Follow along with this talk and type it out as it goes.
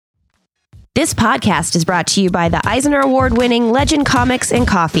This podcast is brought to you by the Eisner Award-winning Legend Comics and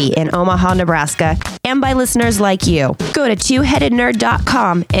Coffee in Omaha, Nebraska, and by listeners like you. Go to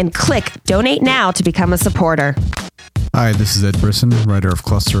twoheadednerd.com and click Donate Now to become a supporter. Hi, this is Ed Brisson, writer of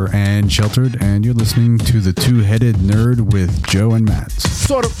Cluster and Sheltered, and you're listening to The Two-Headed Nerd with Joe and Matt.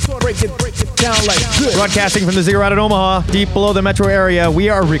 Sort of break it down like this. Broadcasting from the Ziggurat in Omaha, deep below the metro area, we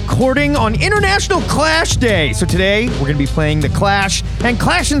are recording on International Clash Day. So today, we're going to be playing The Clash and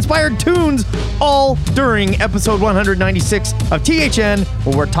Clash-inspired tunes all during episode 196 of THN,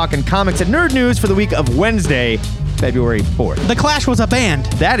 where we're talking comics and nerd news for the week of Wednesday, February 4th. The Clash was a band.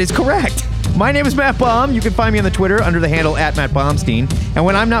 That is correct. My name is Matt Baum. You can find me on the Twitter under the handle @MattBaumstein. And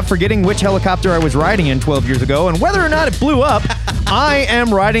when I'm not forgetting which helicopter I was riding in 12 years ago and whether or not it blew up, I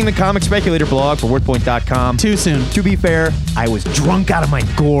am writing the Comic Speculator blog for WordPoint.com. Too soon. To be fair, I was drunk out of my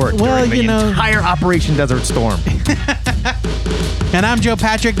gourd during the entire Operation Desert Storm. And I'm Joe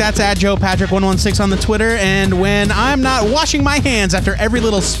Patrick. That's @JoePatrick116 on the Twitter. And when I'm not washing my hands after every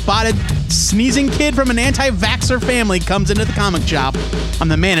little spotted, sneezing kid from an anti-vaxxer family comes into the comic shop, I'm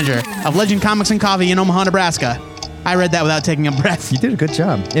the manager of Legend Comics and Coffee in Omaha, Nebraska. I read that without taking a breath. You did a good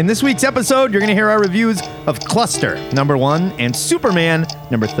job. In this week's episode, you're going to hear our reviews of Cluster, number 1, and Superman,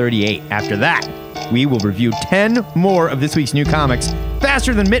 number 38. After that, we will review 10 more of this week's new comics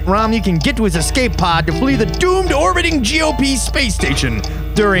faster than Mitt Romney can get to his escape pod to flee the doomed orbiting GOP space station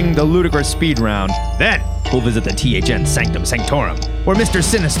during the ludicrous speed round. Then, we'll visit the THN Sanctum Sanctorum, where Mr.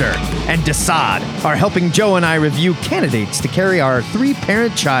 Sinister and Desaad are helping Joe and I review candidates to carry our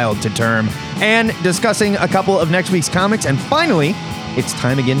 3-parent child to term, and discussing a couple of next week's comics. And finally, it's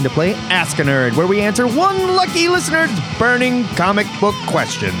time again to play Ask a Nerd, where we answer one lucky listener's burning comic book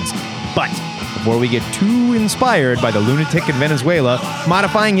questions. But before we get too inspired by the lunatic in Venezuela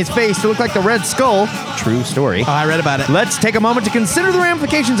modifying his face to look like the Red Skull, true story. Oh, I read about it. Let's take a moment to consider the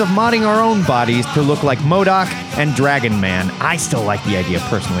ramifications of modding our own bodies to look like MODOK and Dragon Man. I still like the idea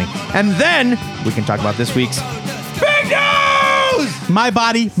personally. And then we can talk about this week's Big News! My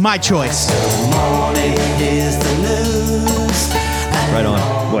body, my choice. Right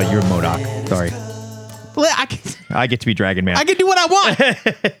on. Well, you're MODOK. Sorry. Well, I get to be Dragon Man. I can do what I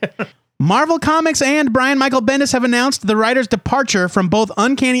want. Marvel Comics and Brian Michael Bendis have announced the writer's departure from both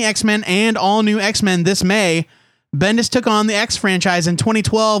Uncanny X-Men and All New X-Men this May. Bendis took on the X franchise in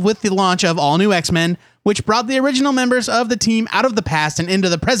 2012 with the launch of All New X-Men, which brought the original members of the team out of the past and into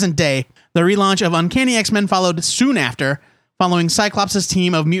the present day. The relaunch of Uncanny X-Men followed soon after, following Cyclops'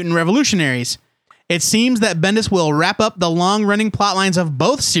 team of mutant revolutionaries. It seems that Bendis will wrap up the long-running plotlines of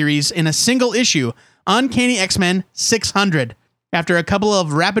both series in a single issue, Uncanny X-Men 600. After a couple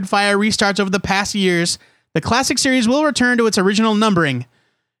of rapid-fire restarts over the past years, the classic series will return to its original numbering.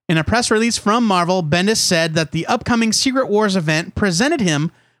 In a press release from Marvel, Bendis said that the upcoming Secret Wars event presented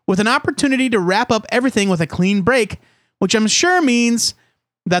him with an opportunity to wrap up everything with a clean break, which I'm sure means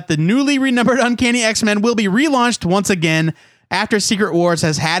that the newly renumbered Uncanny X-Men will be relaunched once again after Secret Wars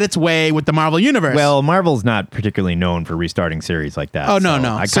has had its way with the Marvel Universe. Well, Marvel's not particularly known for restarting series like that. Oh, no.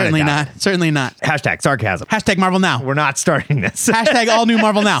 Certainly not. Certainly not. Hashtag sarcasm. Hashtag Marvel Now. We're not starting this. Hashtag all new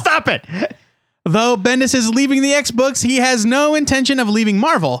Marvel Now. Stop it. Though Bendis is leaving the X-Books, he has no intention of leaving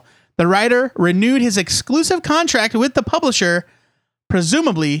Marvel. The writer renewed his exclusive contract with the publisher.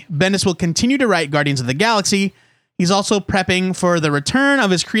 Presumably, Bendis will continue to write Guardians of the Galaxy. He's also prepping for the return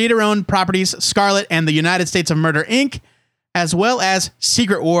of his creator-owned properties, Scarlet and the United States of Murder, Inc., as well as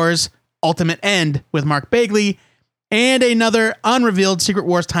Secret Wars Ultimate End with Mark Bagley, and another unrevealed Secret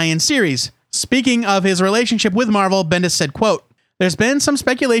Wars tie-in series. Speaking of his relationship with Marvel, Bendis said, quote, "There's been some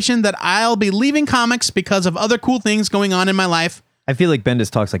speculation that I'll be leaving comics because of other cool things going on in my life." I feel like Bendis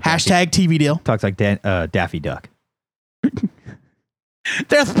talks like Hashtag TV deal. Talks like Daffy Duck.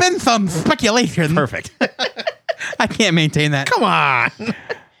 There's been some speculation. Perfect. I can't maintain that. Come on.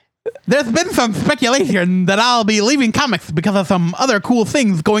 There's been some speculation that I'll be leaving comics because of some other cool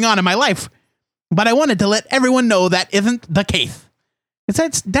things going on in my life. But I wanted to let everyone know that isn't the case. Is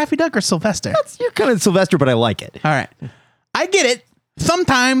that Daffy Duck or Sylvester? You're kind of Sylvester, but I like it. All right. I get it.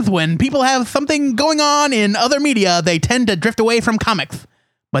 Sometimes when people have something going on in other media, they tend to drift away from comics.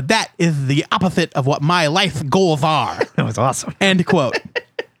 But that is the opposite of what my life goals are. That was awesome. End quote.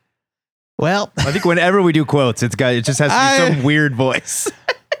 Well, I think whenever we do quotes, it just has to be some weird voice.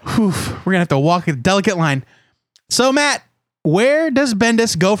 We're going to have to walk a delicate line. So, Matt, where does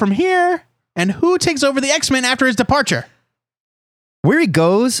Bendis go from here? And who takes over the X-Men after his departure? Where he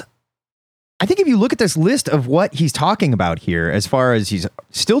goes, I think if you look at this list of what he's talking about here, as far as he's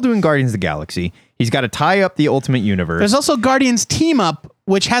still doing Guardians of the Galaxy, he's got to tie up the Ultimate Universe. There's also Guardians Team Up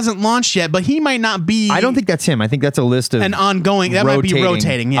which hasn't launched yet, but he might not be. I don't think that's him. I think that's a list of an ongoing. That might be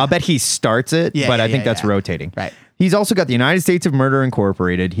rotating. Yeah. I'll bet he starts it, but I think that's rotating. Right. He's also got the United States of Murder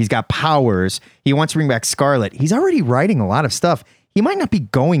Incorporated. He's got Powers. He wants to bring back Scarlet. He's already writing a lot of stuff. He might not be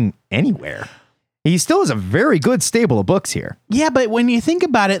going anywhere. He still has a very good stable of books here. Yeah, but when you think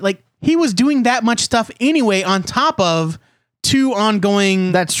about it, like he was doing that much stuff anyway on top of 2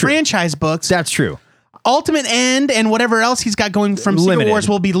 ongoing franchise books. That's true. Ultimate End and whatever else he's got going from Secret Wars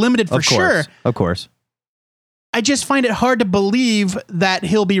will be limited for sure. Of course. I just find it hard to believe that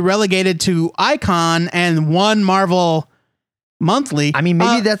he'll be relegated to Icon and 1 Marvel monthly. I mean,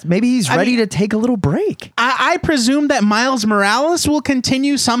 maybe he's ready to take a little break. I presume that Miles Morales will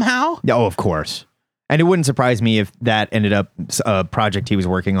continue somehow. Oh, of course. And it wouldn't surprise me if that ended up a project he was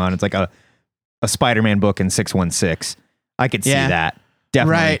working on. It's like a Spider-Man book in 616. I could see that.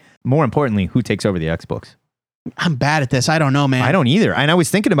 Definitely. Right. More importantly, who takes over the X books? I'm bad at this. I don't know, man. I don't either. And I was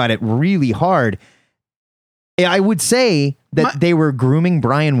thinking about it really hard. I would say that they were grooming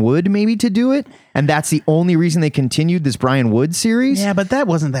Brian Wood maybe to do it. And that's the only reason they continued this Brian Wood series. Yeah, but that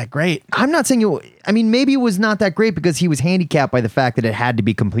wasn't that great. I'm not saying maybe it was not that great because he was handicapped by the fact that it had to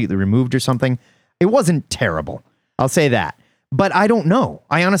be completely removed or something. It wasn't terrible. I'll say that. But I don't know.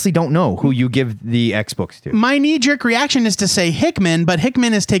 I honestly don't know who you give the X books to. My knee-jerk reaction is to say Hickman, but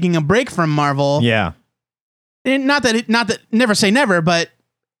Hickman is taking a break from Marvel. Yeah. And not that never say never, but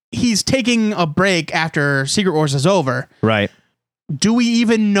he's taking a break after Secret Wars is over. Right. Do we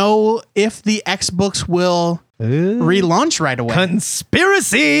even know if the X books will relaunch right away?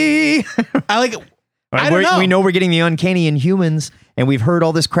 Conspiracy. I don't know. We know we're getting the Uncanny Inhumans. And we've heard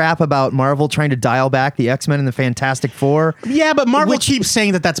all this crap about Marvel trying to dial back the X-Men and the Fantastic Four. Yeah, but Marvel keeps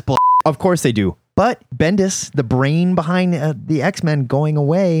saying that that's bull. Of course they do. But Bendis, the brain behind the X-Men going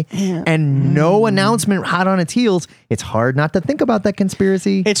away and no announcement hot on its heels, it's hard not to think about that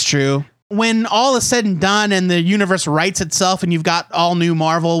conspiracy. It's true. When all is said and done and the universe writes itself and you've got all new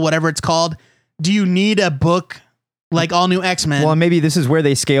Marvel, whatever it's called, do you need a book like All New X-Men? Well, maybe this is where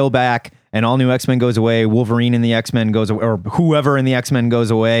they scale back and All New X-Men goes away, Wolverine in the X-Men goes away, or whoever in the X-Men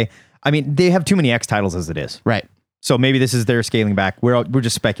goes away. I mean, they have too many X titles as it is. Right. So maybe this is their scaling back. We're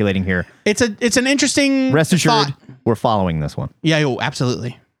just speculating here. It's an interesting Rest assured, we're following this one. Yeah,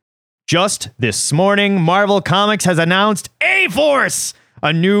 absolutely. Just this morning, Marvel Comics has announced A-Force,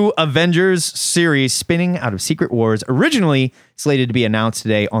 a new Avengers series spinning out of Secret Wars, originally slated to be announced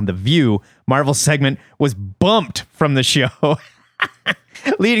today on The View. Marvel's segment was bumped from the show,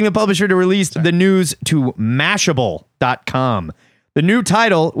 leading the publisher to release the news to Mashable.com. The new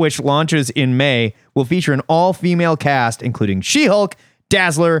title, which launches in May, will feature an all-female cast, including She-Hulk,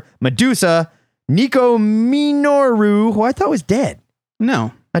 Dazzler, Medusa, Nico Minoru, who I thought was dead.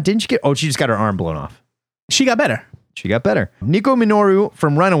 No. Didn't she get... Oh, she just got her arm blown off. She got better. She got better. Nico Minoru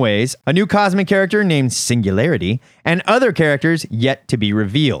from Runaways, a new cosmic character named Singularity, and other characters yet to be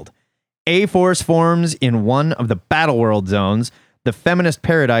revealed. A-Force forms in one of the Battleworld zones, the feminist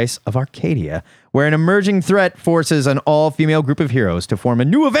paradise of Arcadia, where an emerging threat forces an all-female group of heroes to form a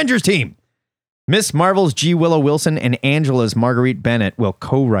new Avengers team. Miss Marvel's G. Willow Wilson and Angela's Marguerite Bennett will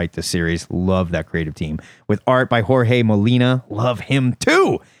co-write the series. Love that creative team. With art by Jorge Molina. Love him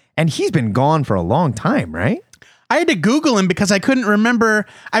too. And he's been gone for a long time, right? I had to Google him because I couldn't remember.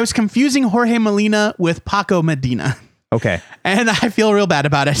 I was confusing Jorge Molina with Paco Medina. Okay. And I feel real bad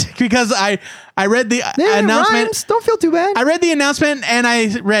about it because I read the announcement. Rhymes. Don't feel too bad. I read the announcement and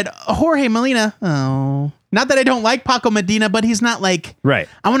I read Jorge Molina. Oh, not that I don't like Paco Medina, but he's not like, right.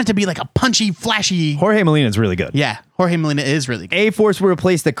 I want it to be like a punchy, flashy. Jorge Molina is really good. Yeah. Jorge Molina is really good. A-Force will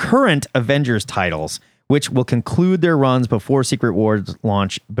replace the current Avengers titles, which will conclude their runs before Secret Wars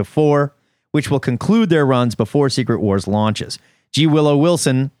launches. G. Willow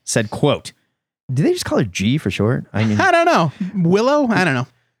Wilson said, quote, do they just call her G for short? I mean, I don't know. Willow? I don't know.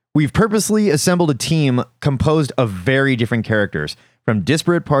 We've purposely assembled a team composed of very different characters from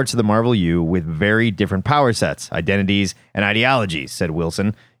disparate parts of the Marvel U with very different power sets, identities, and ideologies, said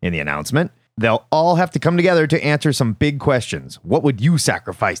Wilson in the announcement. They'll all have to come together to answer some big questions. What would you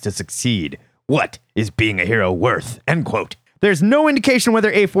sacrifice to succeed? What is being a hero worth? End quote. There's no indication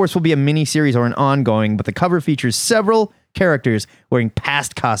whether A-Force will be a miniseries or an ongoing, but the cover features several characters wearing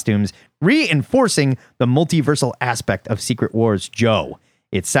past costumes, reinforcing the multiversal aspect of Secret Wars. Joe,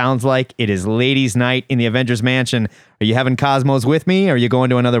 it sounds like it is ladies' night in the Avengers Mansion. Are you having Cosmos with me, or are you going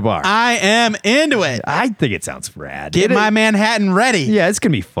to another bar? I am into it. I think it sounds rad. Get my Manhattan ready. Yeah, it's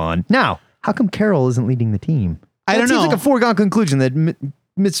going to be fun. Now, how come Carol isn't leading the team? I don't know. It seems like a foregone conclusion that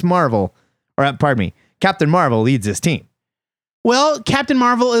Miss Marvel, or pardon me, Captain Marvel leads this team. Well, Captain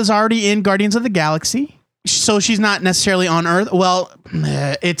Marvel is already in Guardians of the Galaxy. So she's not necessarily on Earth. Well,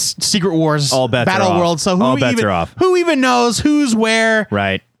 it's Secret Wars, All bets Battle are off. World. So All bets are off. who even knows who's where,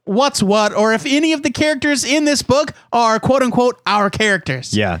 Right. what's what, or if any of the characters in this book are quote unquote our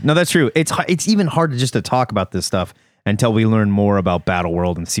characters. Yeah, no, that's true. It's even hard to talk about this stuff until we learn more about Battle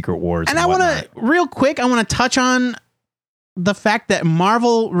World and Secret Wars. And I want to real quick, I want to touch on the fact that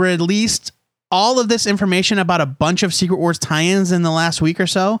Marvel released all of this information about a bunch of Secret Wars tie-ins in the last week or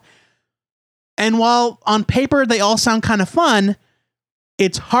so. And while on paper they all sound kind of fun,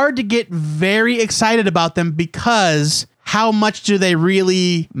 it's hard to get very excited about them because how much do they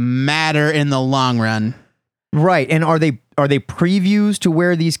really matter in the long run? Right. And are they previews to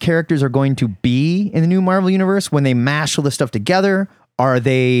where these characters are going to be in the new Marvel universe when they mash all this stuff together? Are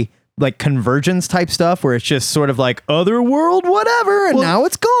they like convergence type stuff where it's just sort of like otherworld, whatever, and now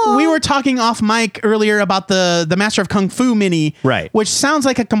it's gone? We were talking off mic earlier about the Master of Kung Fu mini, right? Which sounds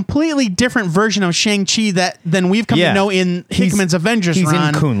like a completely different version of Shang-Chi than we've come to know in Hickman's Avengers run. He's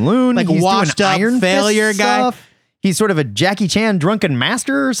in Kunlun, like he's washed doing up Iron failure Fist guy. Stuff. He's sort of a Jackie Chan drunken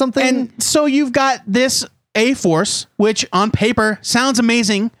master or something. And so you've got this A-Force, which on paper sounds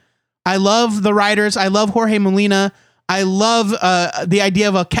amazing. I love the writers. I love Jorge Molina. I love the idea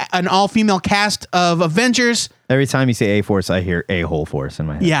of an all-female cast of Avengers. Every time you say A-Force, I hear A-Hole Force in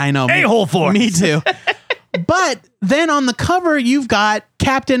my head. Yeah, I know. A-Hole Force. Me too. But then on the cover, you've got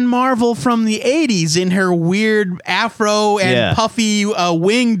Captain Marvel from the 80s in her weird afro and puffy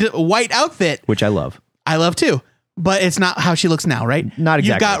winged white outfit. Which I love. I love too. But it's not how she looks now, right? Not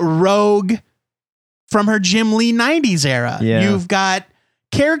exactly. You've got Rogue from her Jim Lee 90s era. Yeah. You've got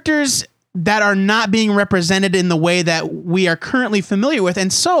characters that are not being represented in the way that we are currently familiar with.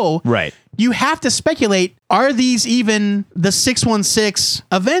 And so you have to speculate, are these even the 616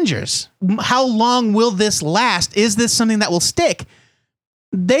 Avengers? How long will this last? Is this something that will stick?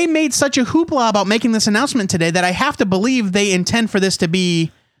 They made such a hoopla about making this announcement today that I have to believe they intend for this to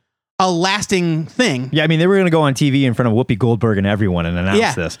be a lasting thing. Yeah, I mean, they were going to go on TV in front of Whoopi Goldberg and everyone and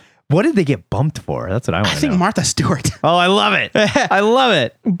announce this. What did they get bumped for? That's what I want to know. I think Martha Stewart. Oh, I love it. I love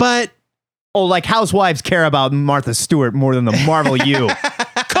it. But like housewives care about Martha Stewart more than the Marvel U.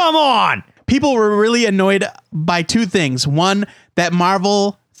 Come on. People were really annoyed by two things. One, that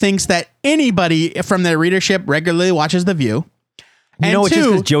Marvel thinks that anybody from their readership regularly watches The View. You know, it's just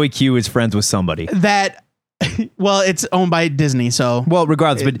because Joey Q is friends with somebody. That, well, it's owned by Disney, so... Well,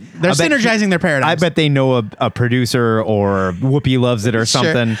 regardless, but... They're synergizing their paradigms. I bet they know a producer or Whoopi loves it or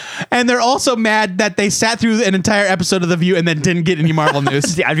something. And they're also mad that they sat through an entire episode of The View and then didn't get any Marvel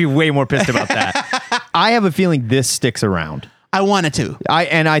news. I'd be way more pissed about that. I have a feeling this sticks around. I want it to.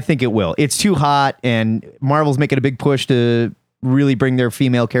 I think it will. It's too hot, and Marvel's making a big push to really bring their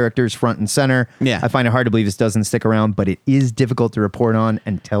female characters front and center. Yeah. I find it hard to believe this doesn't stick around, but it is difficult to report on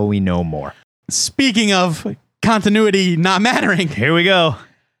until we know more. Speaking of continuity not mattering, here we go.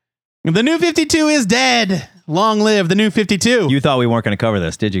 The New 52 is dead. Long live the New 52. You thought we weren't going to cover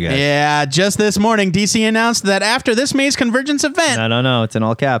this, did you guys? Yeah, just this morning, DC announced that after this May's Convergence event... No. It's in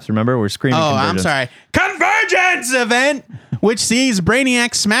all caps. Remember, we're screaming Convergence. I'm sorry. Convergence event, which sees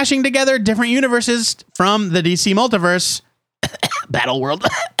Brainiac smashing together different universes from the DC multiverse. Battle World.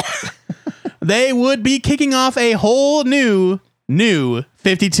 They would be kicking off a whole new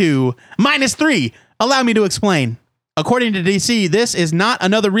 52 -3. Allow me to explain. According to DC, this is not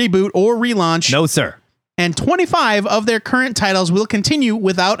another reboot or relaunch. No, sir. And 25 of their current titles will continue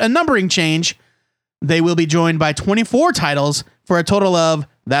without a numbering change. They will be joined by 24 titles for a total of,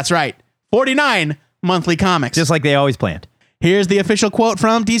 that's right, 49 monthly comics. Just like they always planned. Here's the official quote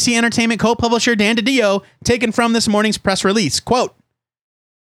from DC Entertainment co-publisher Dan DiDio, taken from this morning's press release. Quote,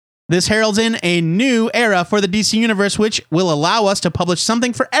 "This heralds in a new era for the DC Universe, which will allow us to publish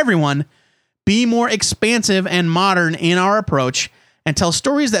something for everyone, be more expansive and modern in our approach, and tell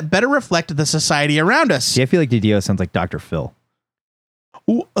stories that better reflect the society around us." Yeah, I feel like DiDio sounds like Dr. Phil.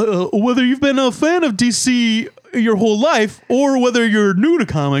 Whether you've been a fan of DC your whole life or whether you're new to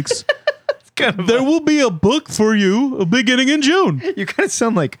comics, there will be a book for you beginning in June. You kind of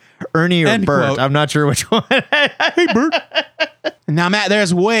sound like Ernie or End Bert. quote. I'm not sure which one. Hey, Bert. Now, Matt,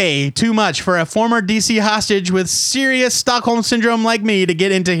 there's way too much for a former DC hostage with serious Stockholm Syndrome like me to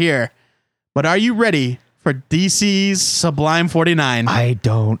get into here. But are you ready for DC's Sublime 49? I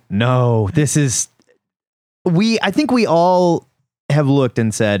don't know. This is... I think we all have looked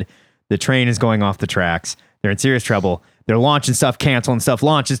and said, the train is going off the tracks. They're in serious trouble. They're launching stuff, canceling stuff,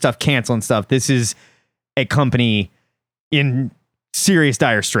 launching stuff, canceling stuff. This is a company in serious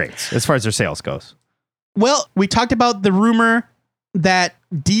dire straits as far as their sales goes. Well, we talked about the rumor that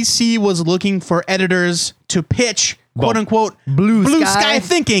DC was looking for editors to pitch, quote unquote, blue sky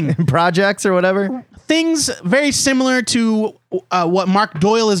thinking projects or whatever. things very similar to what Mark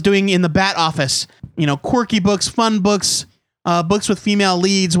Doyle is doing in the Bat Office. You know, quirky books, fun books, books with female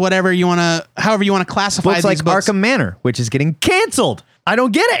leads, however you want to classify Books these like books. Arkham Manor, which is getting canceled. I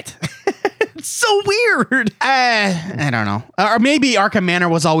don't get it. It's so weird. I don't know. Or maybe Arkham Manor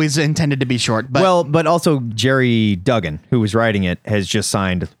was always intended to be short. But But also Jerry Duggan, who was writing it, has just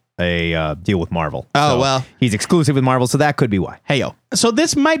signed a deal with Marvel. Oh, well. He's exclusive with Marvel, so that could be why. hey, yo. So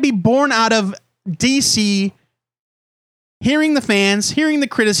this might be born out of DC hearing the fans, hearing the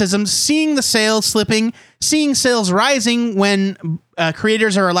criticisms, seeing the sales slipping, seeing sales rising when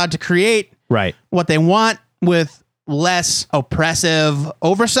creators are allowed to create Right. what they want with less oppressive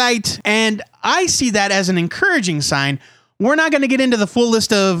oversight. And I see that as an encouraging sign. We're not going to get into the full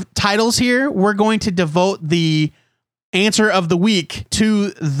list of titles here. We're going to devote the answer of the week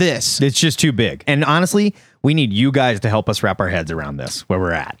to this. It's just too big. And honestly, we need you guys to help us wrap our heads around this, where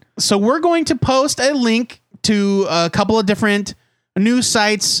we're at. So we're going to post a link to a couple of different news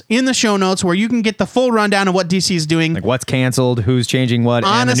sites in the show notes where you can get the full rundown of what DC is doing. Like what's canceled, who's changing what,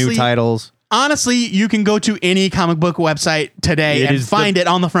 and the new Honestly, titles. Honestly, you can go to any comic book website today and find it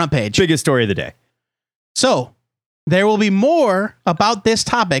on the front page. Biggest story of the day. So there will be more about this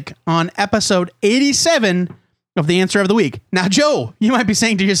topic on episode 87 of the Answer of the Week. Now, Joe, you might be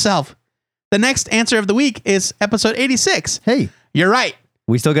saying to yourself, the next Answer of the Week is episode 86. Hey, You're right.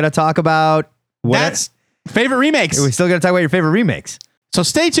 we still got to talk about what? That's favorite remakes. We still got to talk about your favorite remakes. So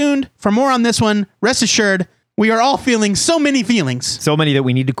stay tuned for more on this one. Rest assured, we are all feeling so many feelings. So many that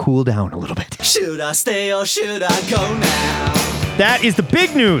we need to cool down a little bit. Should I stay or should I go now? That is the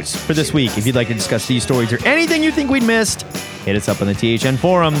big news for this week. If you'd like to discuss these stories or anything you think we'd missed, hit us up on the THN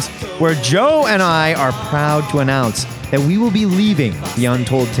forums, where Joe and I are proud to announce that we will be leaving the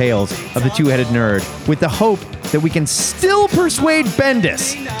untold tales of the Two-Headed Nerd with the hope that we can still persuade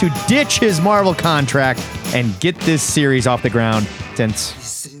Bendis to ditch his Marvel contract and get this series off the ground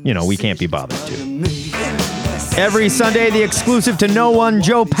since, we can't be bothered to. Every Sunday, the exclusive to no one,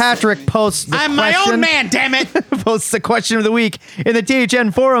 Joe Patrick posts the I'm my own man, damn it. posts the question of the week in the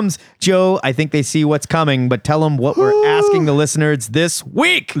THN forums. Joe, I think they see what's coming, but tell them what we're asking the listeners this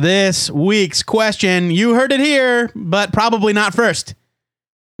week. This week's question, you heard it here, but probably not first.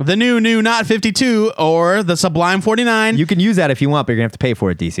 The new Not 52 or the Sublime 49 You can use that if you want, but you're going to have to pay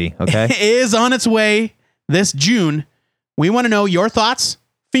for it, DC, okay? is on its way this June. We want to know your thoughts,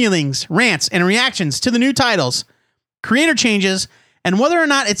 feelings, rants, and reactions to the new titles, creator changes, and whether or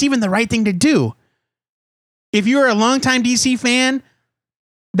not it's even the right thing to do. If you're a longtime DC fan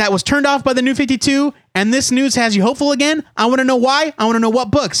that was turned off by the New 52 and this news has you hopeful again, I want to know why. I want to know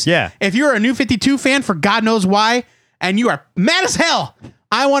what books. Yeah. If you're a New 52 fan for God knows why, and you are mad as hell,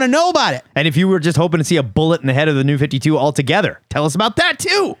 I want to know about it. And if you were just hoping to see a bullet in the head of the New 52 altogether, tell us about that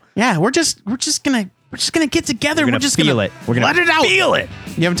too. Yeah, we're just gonna get together. We're just gonna feel it. We're gonna let it out. Feel it.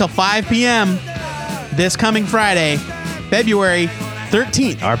 You have until 5 p.m. this coming Friday, February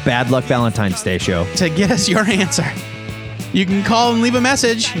 13th, Our Bad Luck Valentine's Day show. to get us your answer. You can call and leave a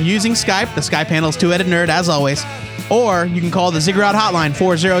message using Skype. The Skype handle is Two-Headed Nerd, as always. Or you can call the Ziggurat hotline,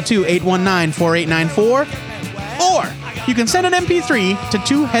 402-819-4894. Or you can send an MP3 to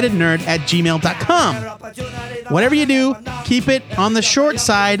twoheadednerd@gmail.com. Whatever you do, keep it on the short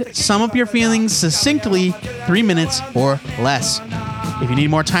side. Sum up your feelings succinctly, 3 minutes or less. If you need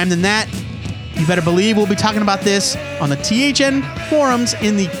more time than that, you better believe we'll be talking about this on the THN forums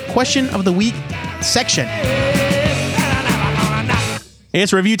in the Question of the Week section.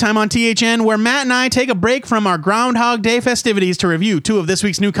 It's review time on THN, where Matt and I take a break from our Groundhog Day festivities to review 2 of this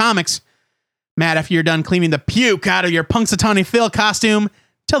week's new comics. Matt, after you're done cleaning the puke out of your Punxsutawney Phil costume,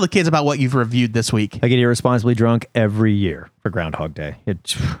 tell the kids about what you've reviewed this week. I get irresponsibly drunk every year for Groundhog Day.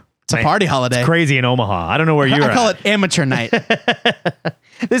 It's a party holiday. It's crazy in Omaha. I don't know where you're at. I call it amateur night.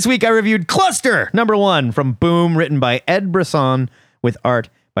 This week I reviewed Cluster #1 from Boom, written by Ed Brisson with art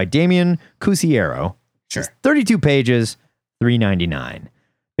by Damian Cusiero. Sure. It's 32 pages, $3.99.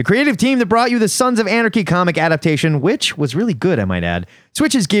 The creative team that brought you the Sons of Anarchy comic adaptation, which was really good, I might add,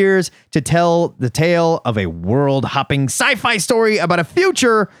 switches gears to tell the tale of a world-hopping sci-fi story about a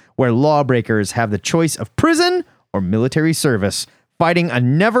future where lawbreakers have the choice of prison or military service, fighting a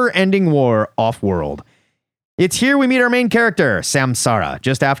never-ending war off-world. It's here we meet our main character, Samsara,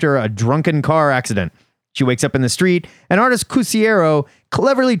 just after a drunken car accident. She wakes up in the street, and artist Cusiero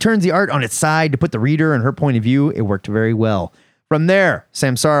cleverly turns the art on its side to put the reader in her point of view. It worked very well. From there,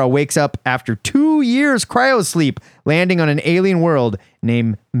 Samsara wakes up after 2 years cryosleep, landing on an alien world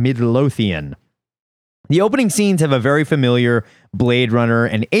named Midlothian. The opening scenes have a very familiar Blade Runner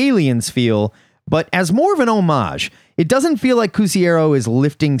and Aliens feel, but as more of an homage. It doesn't feel like Cusiero is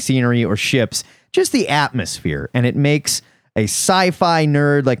lifting scenery or ships. just the atmosphere, and it makes a sci-fi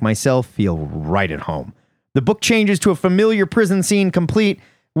nerd like myself feel right at home. The book changes to a familiar prison scene complete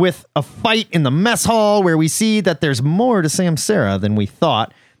with a fight in the mess hall where we see that there's more to Samsara than we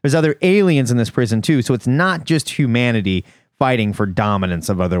thought. There's other aliens in this prison too, so it's not just humanity fighting for dominance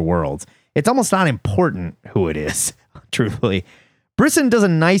of other worlds. It's almost not important who it is, truthfully. Brisson does a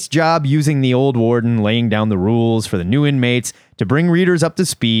nice job using the old warden, laying down the rules for the new inmates to bring readers up to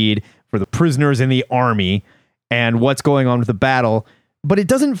speed for the prisoners in the army and what's going on with the battle, but it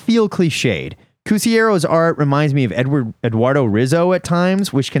doesn't feel cliched. Cusiero's art reminds me of Eduardo Rizzo at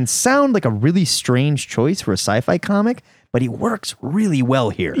times, which can sound like a really strange choice for a sci-fi comic, but he works really well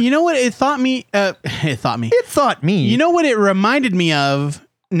here. You know what it thought me? It thought me. You know what it reminded me of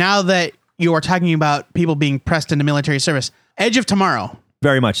now that you are talking about people being pressed into military service? Edge of Tomorrow.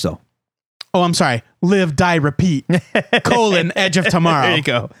 Very much so. Oh, I'm sorry. Live, die, repeat. Edge of Tomorrow. There you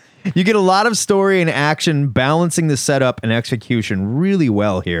go. You get a lot of story and action balancing the setup and execution really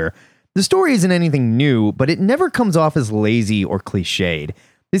well here. The story isn't anything new, but it never comes off as lazy or cliched.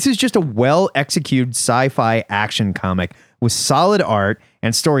 This is just a well-executed sci-fi action comic with solid art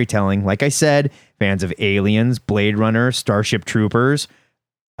and storytelling. Like I said, fans of Aliens, Blade Runner, Starship Troopers,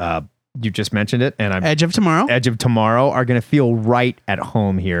 you just mentioned it, and Edge of Tomorrow are going to feel right at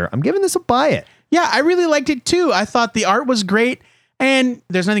home here. I'm giving this a buy it. Yeah, I really liked it too. I thought the art was great, and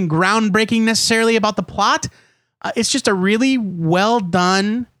there's nothing groundbreaking necessarily about the plot. It's just a really well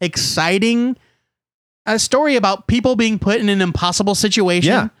done, exciting story about people being put in an impossible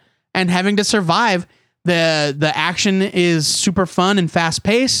situation and having to survive. The action is super fun and fast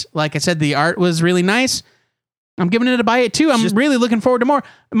paced. Like I said, the art was really nice. I'm giving it a buy it too. I'm really looking forward to more.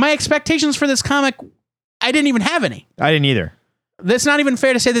 My expectations for this comic, I didn't even have any. I didn't either. That's not even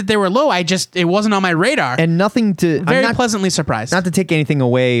fair to say that they were low. It wasn't on my radar. And nothing to... Very pleasantly surprised. Not to take anything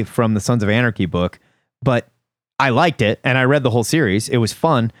away from the Sons of Anarchy book, but I liked it, and I read the whole series. It was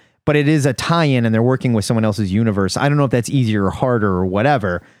fun, but it is a tie-in, and they're working with someone else's universe. I don't know if that's easier or harder or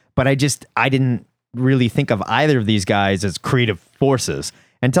whatever, but I didn't really think of either of these guys as creative forces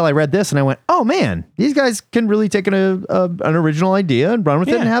until I read this, and I went, oh man, these guys can really take an original idea and run with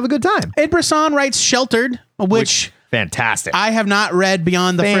it and have a good time. Ed Brisson writes Sheltered, which fantastic. I have not read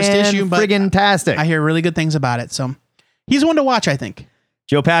beyond the first issue, but friggin-tastic. I hear really good things about it, so he's one to watch, I think.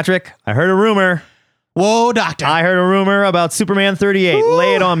 Joe Patrick, I heard a rumor. Whoa, doctor. I heard a rumor about Superman 38. Ooh.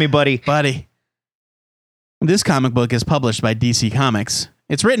 Lay it on me, buddy. This comic book is published by DC Comics.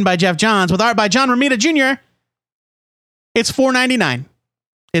 It's written by Jeff Johns with art by John Romita Jr. It's $4.99.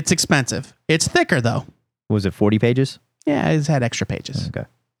 It's expensive. It's thicker, though. Was it 40 pages? Yeah, it's had extra pages. Okay.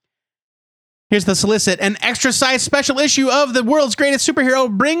 Here's the solicit. An extra-sized special issue of the world's greatest superhero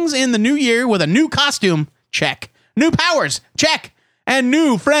brings in the new year with a new costume. Check. New powers. Check. And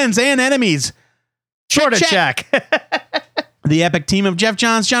new friends and enemies. Check. The epic team of Jeff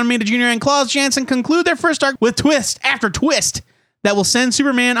Johns, John Romita Jr., and Klaus Janson conclude their first arc with twist after twist that will send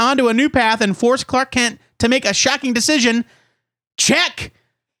Superman onto a new path and force Clark Kent to make a shocking decision. Check.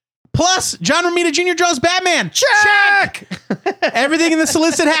 Plus, John Romita Jr. draws Batman. Check. Everything in the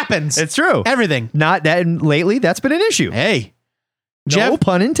solicit happens. It's true. Everything. Not that lately. That's been an issue. Hey. No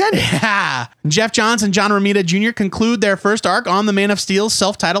pun intended. Jeff Johns and John Romita Jr. conclude their first arc on the Man of Steel's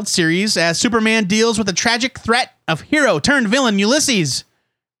self-titled series as Superman deals with the tragic threat of hero-turned-villain Ulysses.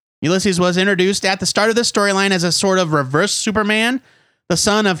 Ulysses was introduced at the start of this storyline as a sort of reverse Superman, the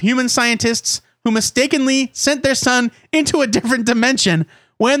son of human scientists who mistakenly sent their son into a different dimension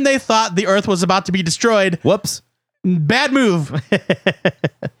when they thought the Earth was about to be destroyed. Whoops. Bad move.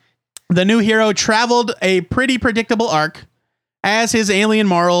 The new hero traveled a pretty predictable arc as his alien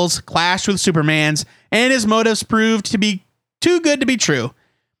morals clashed with Superman's and his motives proved to be too good to be true,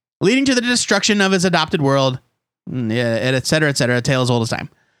 leading to the destruction of his adopted world, etc., a tale as old as time.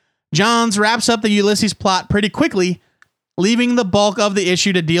 Johns wraps up the Ulysses plot pretty quickly, leaving the bulk of the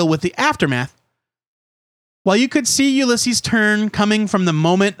issue to deal with the aftermath. While you could see Ulysses' turn coming from the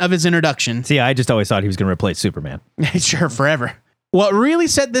moment of his introduction. See, I just always thought he was going to replace Superman. Sure, forever. What really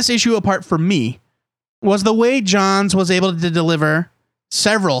set this issue apart for me was the way Johns was able to deliver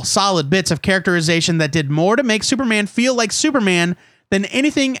several solid bits of characterization that did more to make Superman feel like Superman than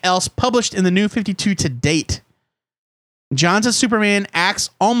anything else published in the New 52 to date. Johns' Superman acts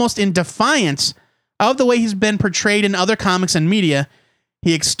almost in defiance of the way he's been portrayed in other comics and media.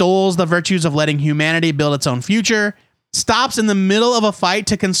 He extols the virtues of letting humanity build its own future, stops in the middle of a fight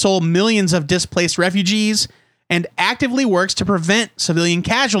to console millions of displaced refugees, and actively works to prevent civilian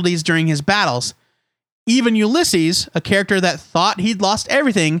casualties during his battles. Even Ulysses, a character that thought he'd lost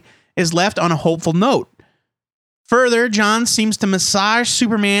everything, is left on a hopeful note. Further, John seems to massage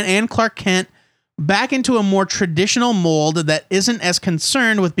Superman and Clark Kent back into a more traditional mold that isn't as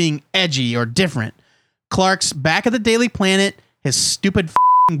concerned with being edgy or different. Clark's back at the Daily Planet. His stupid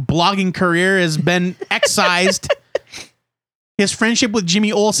blogging career has been excised. His friendship with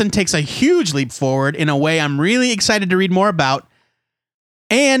Jimmy Olsen takes a huge leap forward in a way I'm really excited to read more about.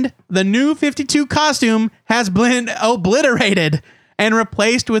 And the new 52 costume has been obliterated and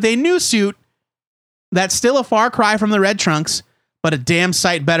replaced with a new suit that's still a far cry from the red trunks, but a damn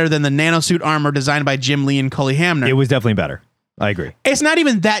sight better than the nanosuit armor designed by Jim Lee and Cully Hamner. It was definitely better. I agree. It's not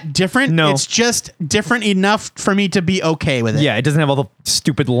even that different. No. It's just different enough for me to be okay with it. Yeah, it doesn't have all the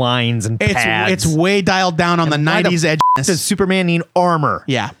stupid lines and pads. It's way dialed down on the 90s edge. Does Superman need armor?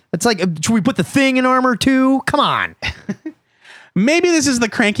 Yeah. It's like, should we put the Thing in armor too? Come on. Maybe this is the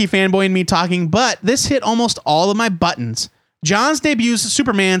cranky fanboy in me talking, but this hit almost all of my buttons. Johns debuts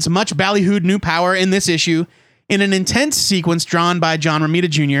Superman's much ballyhooed new power in this issue in an intense sequence drawn by John Romita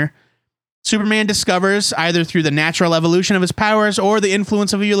Jr. Superman discovers, either through the natural evolution of his powers or the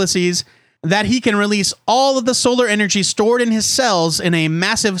influence of Ulysses, that he can release all of the solar energy stored in his cells in a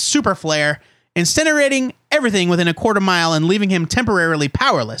massive super flare, incinerating everything within a quarter mile and leaving him temporarily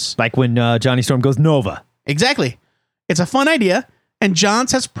powerless. Like when Johnny Storm goes Nova. Exactly. It's a fun idea, and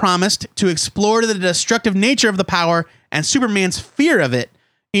Johns has promised to explore the destructive nature of the power and Superman's fear of it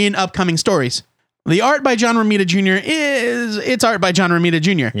in upcoming stories. The art by John Romita Jr. it's art by John Romita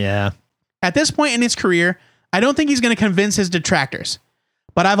Jr. Yeah. At this point in his career, I don't think he's going to convince his detractors,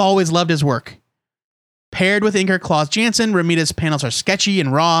 but I've always loved his work. Paired with inker Klaus Janson, Romita's panels are sketchy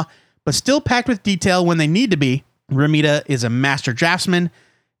and raw, but still packed with detail when they need to be. Romita is a master draftsman,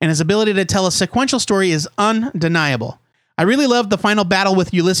 and his ability to tell a sequential story is undeniable. I really loved the final battle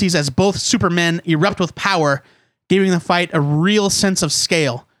with Ulysses as both Supermen erupt with power, giving the fight a real sense of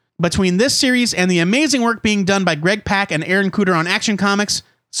scale. Between this series and the amazing work being done by Greg Pak and Aaron Kuder on Action Comics,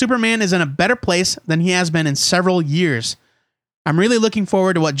 Superman is in a better place than he has been in several years. I'm really looking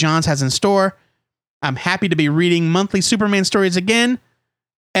forward to what Johns has in store. I'm happy to be reading monthly Superman stories again.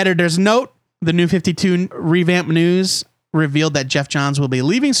 Editor's note, the new 52 revamp news revealed that Jeff Johns will be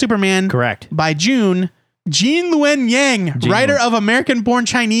leaving Superman Correct. by June. Jean Luen Yang, writer of American Born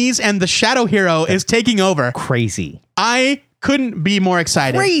Chinese and The Shadow Hero, is taking over. Crazy. I couldn't be more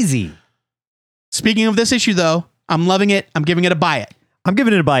excited. Crazy. Speaking of this issue, though, I'm loving it. I'm giving it a buy it. I'm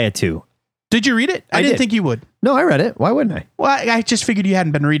giving it a buy it too. Did you read it? I didn't did. think you would. No, I read it. Why wouldn't I? Well, I just figured you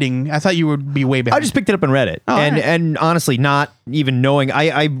hadn't been reading. I thought you would be way behind. I just picked it up and read it. Oh, and all right. and honestly, not even knowing.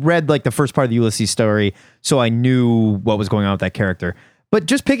 I read like the first part of the Ulysses story, so I knew what was going on with that character. But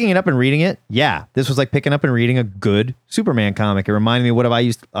just picking it up and reading it, yeah, this was like picking up and reading a good Superman comic. It reminded me of what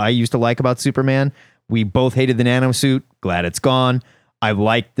I used to like about Superman. We both hated the nanosuit. Glad it's gone. I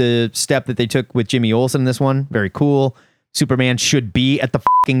liked the step that they took with Jimmy Olsen in this one. Very cool. Superman should be at the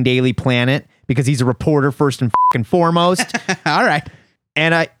fucking Daily Planet because he's a reporter first and fucking foremost. All right.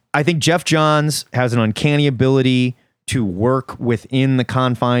 And I think Jeff Johns has an uncanny ability to work within the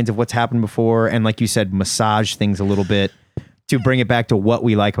confines of what's happened before. And like you said, massage things a little bit to bring it back to what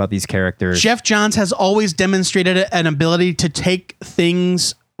we like about these characters. Jeff Johns has always demonstrated an ability to take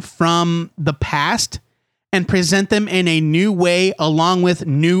things from the past and present them in a new way along with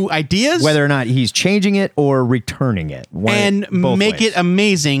new ideas. Whether or not he's changing it or returning it. And make it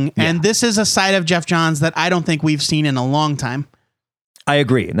amazing. Yeah. And this is a side of Jeff Johns that I don't think we've seen in a long time. I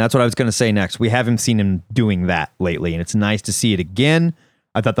agree. And that's what I was going to say next. We haven't seen him doing that lately. And it's nice to see it again.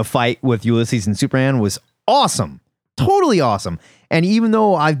 I thought the fight with Ulysses and Superman was awesome. Totally awesome. And even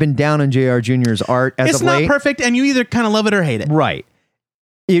though I've been down on JR Jr.'s art as of late. It's not perfect, and you either kind of love it or hate it. Right.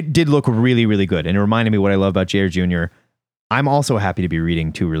 It did look really, really good. And it reminded me what I love about JR Jr. I'm also happy to be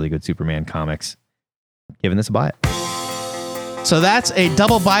reading two really good Superman comics. Giving this a buy it. So that's a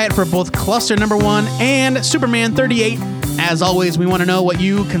double buy it for both Cluster number 1 and Superman 38. As always, we want to know what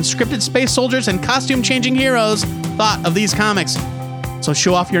you conscripted space soldiers and costume changing heroes thought of these comics. So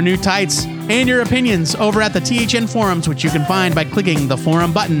show off your new tights and your opinions over at the THN forums, which you can find by clicking the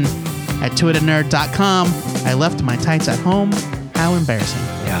forum button at twoheadednerd.com. I left my tights at home. How embarrassing.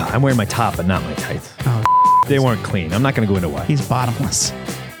 Yeah, I'm wearing my top, but not my tights. Oh, They weren't clean. I'm not going to go into why. he's bottomless.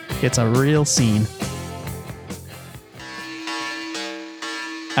 It's a real scene.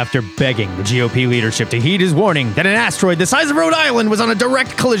 After begging the GOP leadership to heed his warning that an asteroid the size of Rhode Island was on a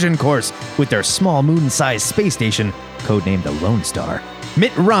direct collision course with their small moon-sized space station, codenamed the Lone Star,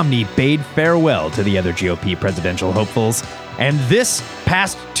 Mitt Romney bade farewell to the other GOP presidential hopefuls. And this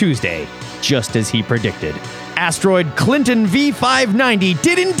past Tuesday, just as he predicted, asteroid Clinton V590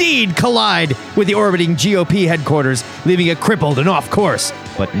 did indeed collide with with the orbiting GOP headquarters, leaving it crippled and off course.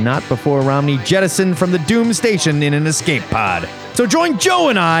 But not before Romney jettisoned from the Doom Station in an escape pod. So join Joe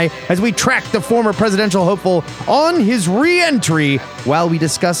and I as we track the former presidential hopeful on his re-entry while we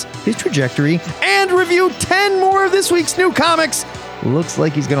discuss his trajectory and review 10 more of this week's new comics. Looks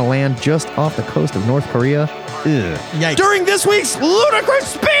like he's going to land just off the coast of North Korea. Ugh. Yikes. During this week's Ludicrous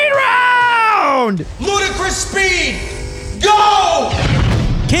Speed Round! Ludicrous speed! Go!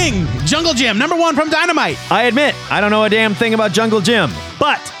 King, Jungle Jim, number 1 from Dynamite. I admit, I don't know a damn thing about Jungle Jim,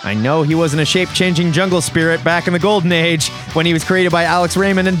 but I know he wasn't a shape-changing jungle spirit back in the Golden Age when he was created by Alex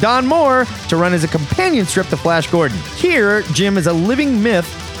Raymond and Don Moore to run as a companion strip to Flash Gordon. Here, Jim is a living myth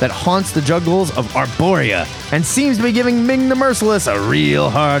that haunts the jungles of Arborea and seems to be giving Ming the Merciless a real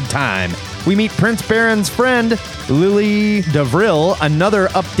hard time. We meet Prince Baron's friend, Lily Davril, another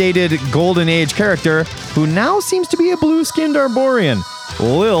updated Golden Age character who now seems to be a blue-skinned Arborean.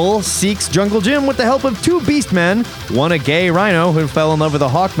 Lil seeks Jungle Jim with the help of 2 beastmen, one a gay rhino who fell in love with a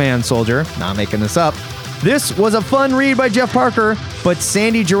Hawkman soldier, not making this up. This was a fun read by Jeff Parker, but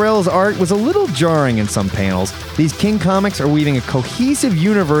Sandy Jarrell's art was a little jarring in some panels. These King comics are weaving a cohesive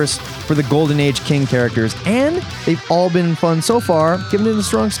universe for the Golden Age King characters, and they've all been fun so far, giving it a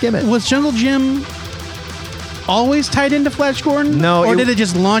strong skimming. Was Jungle Jim always tied into Flash Gordon? No, Or did it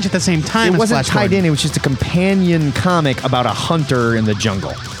just launch at the same time It as wasn't Flash tied Gordon? in, it was just a companion comic about a hunter in the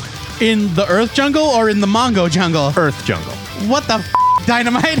jungle. In the Earth Jungle or in the Mongo Jungle? Earth jungle. What the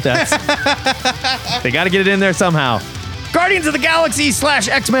Dynamite? They got to get it in there somehow. Guardians of the Galaxy /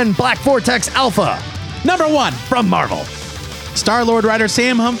 X-Men Black Vortex Alpha Number 1. from Marvel. Star-Lord writer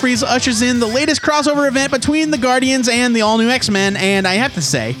Sam Humphries ushers in the latest crossover event between the Guardians and the all-new X-Men, and I have to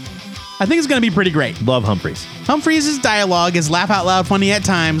say, I think it's going to be pretty great. Love Humphreys. Humphries' dialogue is laugh-out-loud funny at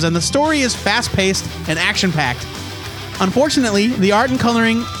times, and the story is fast-paced and action-packed. Unfortunately, the art and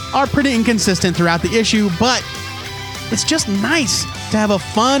coloring are pretty inconsistent throughout the issue, but it's just nice to have a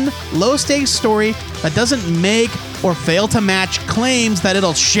fun, low-stakes story that doesn't make or fail to match claims that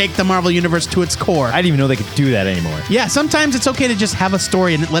it'll shake the Marvel Universe to its core. I didn't even know they could do that anymore. Yeah, sometimes it's okay to just have a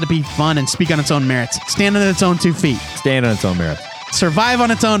story and let it be fun and speak on its own merits. Stand on its own 2 feet. Stand on its own merits. Survive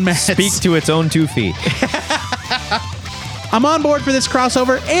on its own merits. Speak to its own 2 feet. I'm on board for this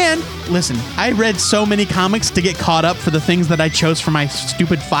crossover, and listen, I read so many comics to get caught up for the things that I chose for my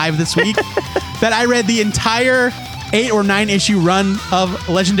stupid 5 this week that I read the entire 8 or 9 issue run of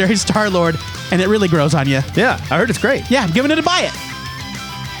Legendary Star-Lord, and it really grows on you. Yeah, I heard it's great. Yeah, I'm giving it a buy it.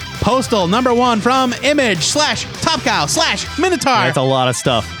 Postal, number 1 from Image / Top Cow / Minotaur. That's a lot of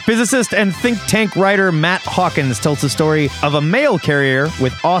stuff. Physicist and think tank writer Matt Hawkins tells the story of a mail carrier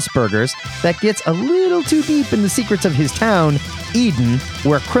with Asperger's that gets a little too deep in the secrets of his town, Eden,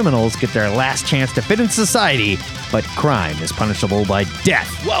 where criminals get their last chance to fit in society, but crime is punishable by death.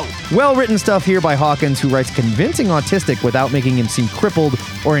 Whoa! Well-written stuff here by Hawkins, who writes convincing autistic without making him seem crippled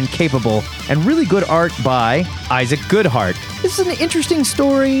or incapable, and really good art by Isaac Goodhart. This is an interesting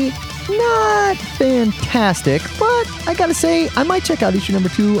story. Not fantastic, but I gotta say, I might check out issue number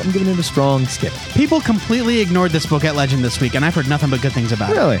 2. I'm giving it a strong skip. People completely ignored this book at Legend this week, and I've heard nothing but good things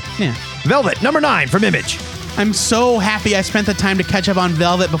about Really? it. Yeah. Velvet, number 9 from Image. I'm so happy I spent the time to catch up on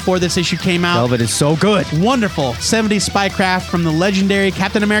Velvet before this issue came out. Velvet is so good. Wonderful 70s spycraft from the legendary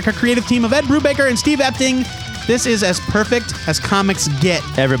Captain America creative team of Ed Brubaker and Steve Epting. This is as perfect as comics get.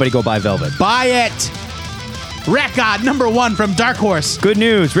 Everybody go buy Velvet. Buy it! Rat God, number 1 from Dark Horse. Good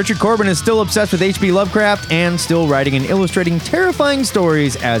news. Richard Corbin is still obsessed with H.P. Lovecraft and still writing and illustrating terrifying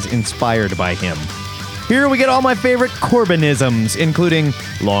stories as inspired by him. Here we get all my favorite Corbinisms, including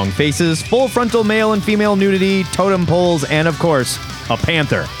long faces, full frontal male and female nudity, totem poles, and of course, a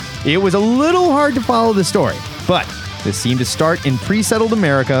panther. It was a little hard to follow the story, but this seemed to start in pre-settled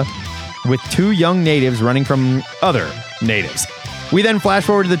America with 2 young natives running from other natives. We then flash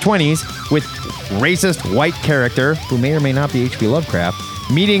forward to the 20s with racist white character, who may or may not be H.P.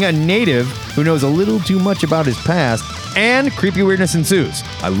 Lovecraft, meeting a native who knows a little too much about his past, and creepy weirdness ensues.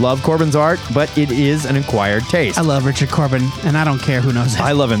 I love Corbin's art, but it is an acquired taste. I love Richard Corbin, and I don't care who knows it.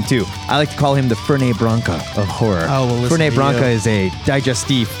 I love him too. I like to call him the Fernet Branca of horror. Oh, well, listen Fernet to Branca you. is a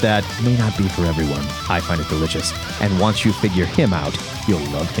digestif that may not be for everyone. I find it delicious. And once you figure him out, you'll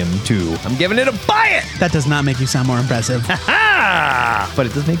love him too. I'm giving it a buy it! That does not make you sound more impressive. Ha! But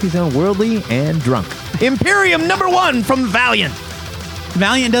it does make me sound worldly and drunk. Imperium number 1 from Valiant.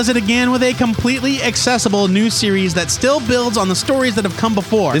 Valiant does it again with a completely accessible new series that still builds on the stories that have come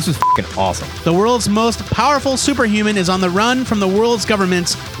before. This was fucking awesome. The world's most powerful superhuman is on the run from the world's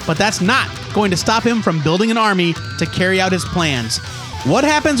governments, but that's not going to stop him from building an army to carry out his plans. What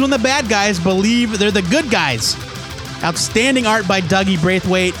happens when the bad guys believe they're the good guys? Outstanding art by Dougie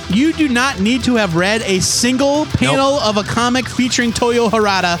Braithwaite. You do not need to have read a single panel of a comic featuring Toyo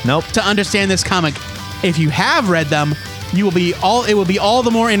Harada to understand this comic. If you have read them, it will be all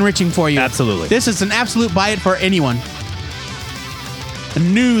the more enriching for you. Absolutely. This is an absolute buy it for anyone.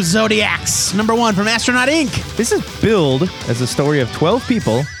 New Zodiacs, #1 from Astronaut Inc. This is billed as a story of 12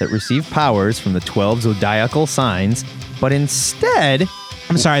 people that receive powers from the 12 zodiacal signs, but instead...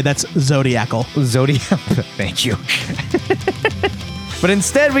 I'm sorry, that's zodiacal. Thank you. But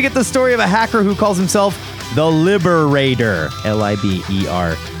instead, we get the story of a hacker who calls himself the Liberator. Liberader.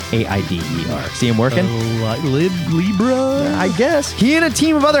 See him working? Libra? I guess. He and a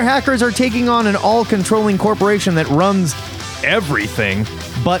team of other hackers are taking on an all-controlling corporation that runs everything.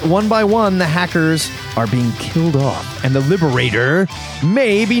 But one by one, the hackers are being killed off, and the Liberator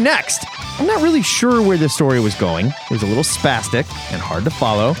may be next. I'm not really sure where this story was going. It was a little spastic and hard to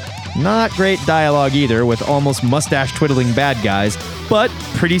follow. Not great dialogue either, with almost mustache-twiddling bad guys, but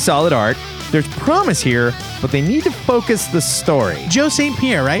pretty solid art. There's promise here, but they need to focus the story. Joe St.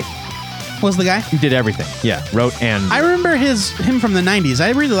 Pierre, right? Was the guy? He did everything. Yeah, wrote and... I remember him from the 90s. I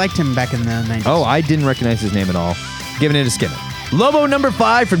really liked him back in the 90s. Oh, I didn't recognize his name at all. Giving it a skim. Lobo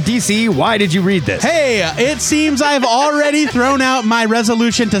 #5 from DC. Why did you read this? Hey, it seems I've already thrown out my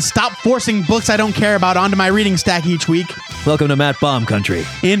resolution to stop forcing books I don't care about onto my reading stack each week. Welcome to Matt Bomb Country.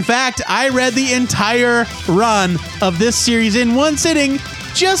 In fact, I read the entire run of this series in one sitting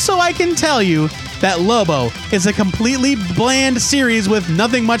just so I can tell you that Lobo is a completely bland series with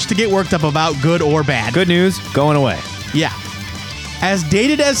nothing much to get worked up about, good or bad. Good news, going away. Yeah. As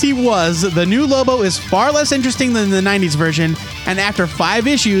dated as he was, the new Lobo is far less interesting than the 90s version, and after 5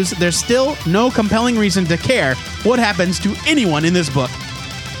 issues, there's still no compelling reason to care what happens to anyone in this book.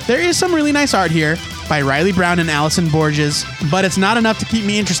 There is some really nice art here by Riley Brown and Allison Borges, but it's not enough to keep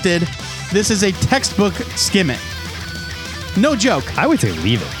me interested. This is a textbook skim it. No joke. I would say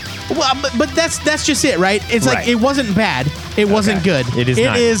leave it. Well, but that's just it, right? It's like it wasn't bad. It wasn't good. It is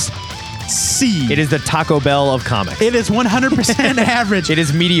It is C. It is the Taco Bell of comics. It is 100% average. It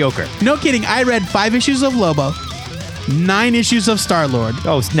is mediocre. No kidding. I read 5 issues of Lobo, 9 issues of Star-Lord.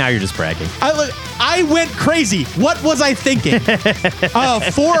 Oh, now you're just bragging. I went crazy. What was I thinking?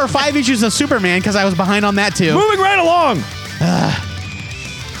 4 or 5 issues of Superman, because I was behind on that too. Moving right along.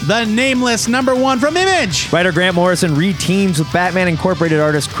 The Nameless #1 from Image. Writer Grant Morrison reteams with Batman Incorporated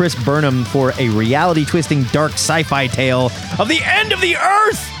artist Chris Burnham for a reality-twisting dark sci-fi tale of the end of the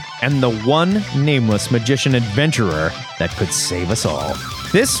Earth and the one nameless magician adventurer that could save us all.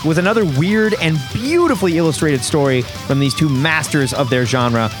 This was another weird and beautifully illustrated story from these two masters of their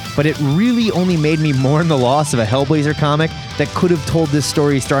genre, but it really only made me mourn the loss of a Hellblazer comic that could have told this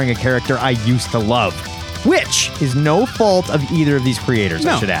story starring a character I used to love. Which is no fault of either of these creators,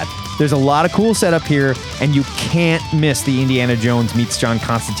 I should add. There's a lot of cool setup here, and you can't miss the Indiana Jones meets John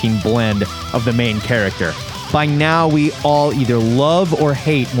Constantine blend of the main character. By now, we all either love or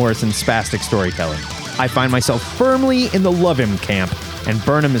hate Morrison's spastic storytelling. I find myself firmly in the love him camp, and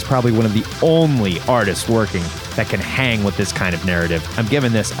Burnham is probably one of the only artists working that can hang with this kind of narrative. I'm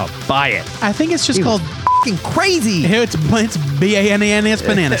giving this a buy it. I think it's just called fucking crazy. It's B-A-N-A-N-S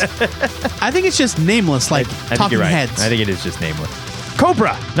bananas. I think it's just nameless, like talking right. heads. I think it is just nameless.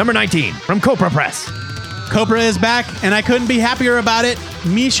 Copra, #19 from Copra Press. Copra is back, and I couldn't be happier about it.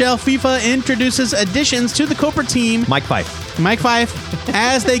 Michelle FIFA introduces additions to the Copra team. Mike Fife.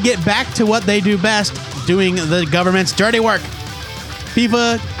 As they get back to what they do best, doing the government's dirty work.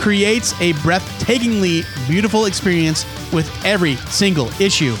 FIFA creates a breathtakingly beautiful experience with every single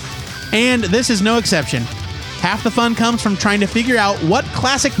issue. And this is no exception. Half the fun comes from trying to figure out what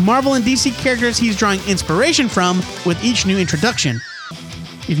classic Marvel and DC characters he's drawing inspiration from with each new introduction.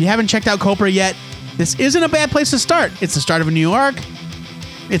 If you haven't checked out Copra yet, this isn't a bad place to start. It's the start of a new arc.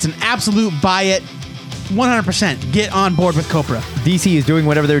 It's an absolute buy it. 100% get on board with Copra. DC is doing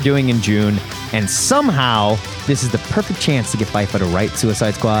whatever they're doing in June, and somehow this is the perfect chance to get Fife to write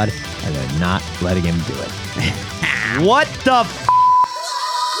Suicide Squad, and they're not letting him do it. What the f***?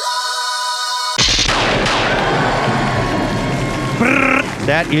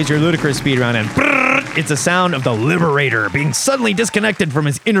 That is your ludicrous speedrun, and it's the sound of the Liberator being suddenly disconnected from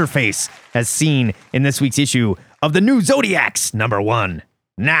his interface, as seen in this week's issue of the new Zodiacs #1.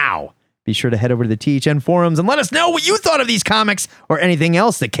 Now, be sure to head over to the THN forums and let us know what you thought of these comics or anything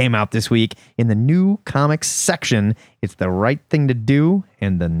else that came out this week in the new comics section. It's the right thing to do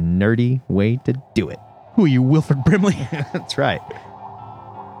and the nerdy way to do it. Who are you, Wilford Brimley? That's right.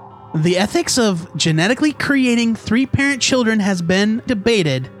 The ethics of genetically creating 3-parent children has been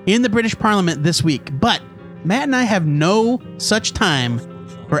debated in the British Parliament this week, but Matt and I have no such time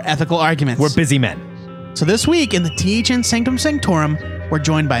for ethical arguments. We're busy men. So this week in the THN Sanctum Sanctorum, we're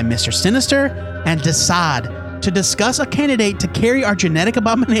joined by Mr. Sinister and Desaad to discuss a candidate to carry our genetic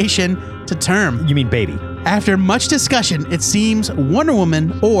abomination to term. You mean baby? After much discussion, it seems Wonder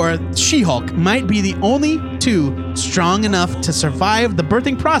Woman or She-Hulk might be the only two strong enough to survive the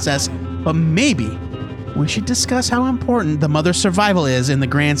birthing process, but maybe we should discuss how important the mother's survival is in the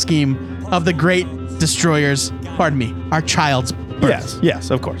grand scheme of the great destroyers, our child's birth. Yes,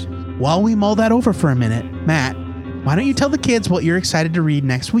 of course. While we mull that over for a minute, Matt, why don't you tell the kids what you're excited to read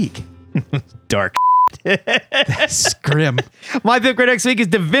next week? Dark. That's grim. My pick for next week is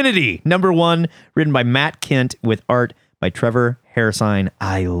Divinity, #1, written by Matt Kent with art by Trevor Hairsine.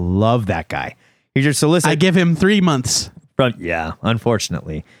 I love that guy. Here's your solicit. I give him 3 months.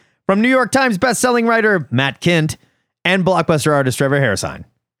 Unfortunately. From New York Times bestselling writer Matt Kent and blockbuster artist Trevor Hairsine.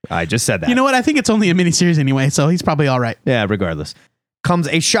 I just said that. You know what? I think it's only a miniseries anyway, so he's probably all right. Yeah, regardless. Comes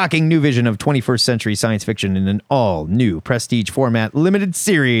a shocking new vision of 21st century science fiction in an all-new prestige format limited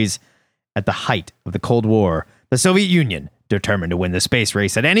series. At the height of the Cold War, the Soviet Union, determined to win the space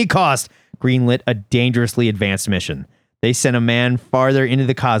race at any cost, greenlit a dangerously advanced mission. They sent a man farther into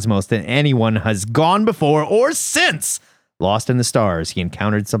the cosmos than anyone has gone before or since. Lost in the stars, he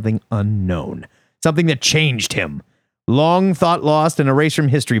encountered something unknown, something that changed him. Long thought lost and erased from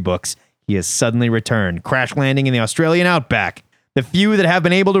history books, he has suddenly returned, crash landing in the Australian outback. The few that have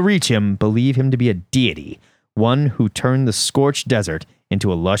been able to reach him believe him to be a deity, one who turned the scorched desert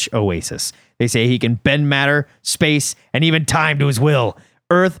into a lush oasis. They say he can bend matter, space, and even time to his will.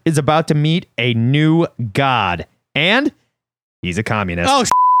 Earth is about to meet a new god, and he's a communist. Oh,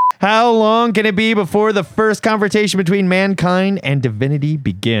 How long can it be before the first confrontation between mankind and divinity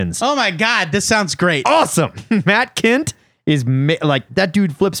begins? oh my God, this sounds great. Awesome. Matt Kent is that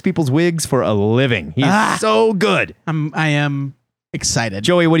dude flips people's wigs for a living. He's so good. I am excited.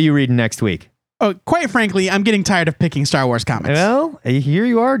 Joey, what are you reading next week? Oh, quite frankly, I'm getting tired of picking Star Wars comics. Well, here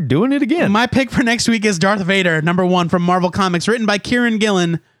you are doing it again. My pick for next week is Darth Vader, #1 from Marvel Comics, written by Kieran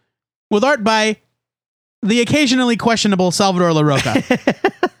Gillen, with art by the occasionally questionable Salvador LaRocca.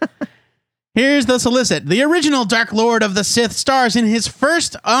 Here's the solicit. The original Dark Lord of the Sith stars in his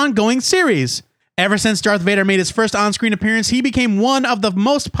first ongoing series. Ever since Darth Vader made his first on-screen appearance, he became one of the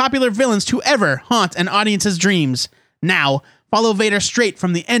most popular villains to ever haunt an audience's dreams. Now, follow Vader straight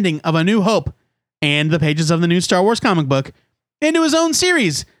from the ending of A New Hope and the pages of the new Star Wars comic book into his own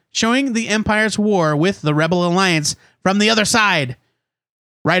series, showing the Empire's war with the Rebel Alliance from the other side.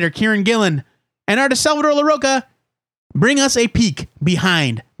 Writer Kieran Gillen and artist Salvador LaRocca bring us a peek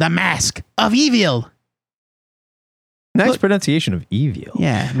behind the mask of evil. Nice pronunciation of evil.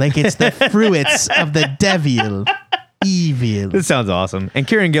 Yeah, like it's the fruits of the devil. Evil. This sounds awesome. And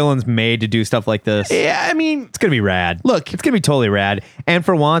Kieran Gillen's made to do stuff like this. Yeah, I mean, It's going to be rad. Look. It's going to be totally rad. And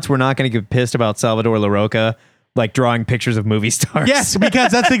for once, we're not going to get pissed about Salvador LaRocca, like drawing pictures of movie stars. yes,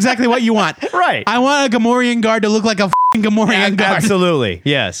 because that's exactly what you want. Right. I want a Gamorrean guard to look like a f***ing Gamorrean guard. Absolutely.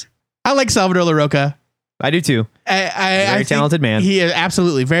 Yes. I like Salvador LaRocca. I do too. I Very think talented man. He is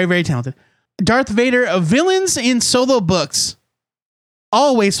absolutely very, very talented. Darth Vader, villains in solo books,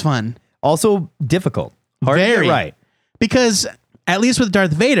 always fun. Also difficult. Hard to Very. get right. Because at least with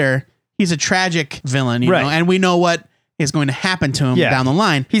Darth Vader, he's a tragic villain, you Right. know, and we know what is going to happen to him Yeah. down the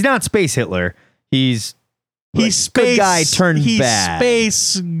line. He's not Space Hitler. He's He's good space guy turned he's bad.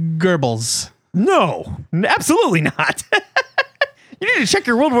 Space Goebbels. No, absolutely not. You need to check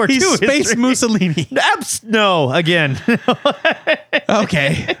your World War II He's Space history. Mussolini. No, again.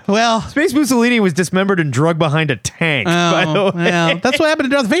 Okay, well, Space Mussolini was dismembered and drugged behind a tank. by the way. well, that's what happened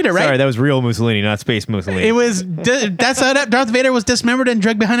to Darth Vader, right? Sorry, that was real Mussolini, not Space Mussolini. It was that's how Darth Vader was dismembered and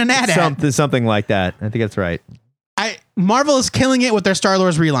drugged behind an ad. Something like that. I think that's right. Marvel is killing it with their Star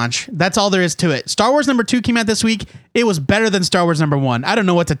Wars relaunch. That's all there is to it. Star Wars #2 came out this week. It was better than Star Wars #1. I don't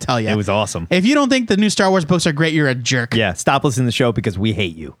know what to tell you. It was awesome. If you don't think the new Star Wars books are great, you're a jerk. Yeah, stop listening to the show because we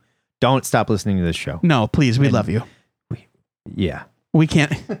hate you. Don't stop listening to this show. No, please, we love you. Yeah. We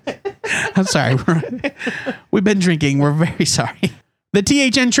can't. I'm sorry. We've been drinking. We're very sorry. The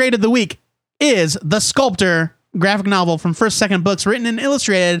THN trade of the week is The Sculptor graphic novel from First Second Books, written and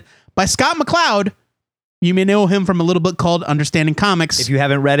illustrated by Scott McCloud. You may know him from a little book called Understanding Comics. If you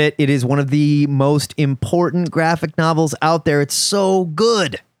haven't read it, it is one of the most important graphic novels out there. It's so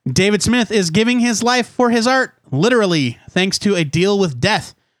good. David Smith is giving his life for his art, literally, thanks to a deal with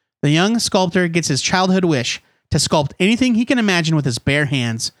death. The young sculptor gets his childhood wish to sculpt anything he can imagine with his bare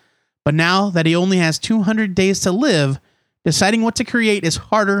hands. But now that he only has 200 days to live, deciding what to create is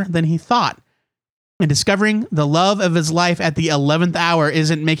harder than he thought. And discovering the love of his life at the 11th hour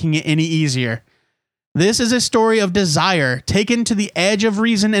isn't making it any easier. This is a story of desire taken to the edge of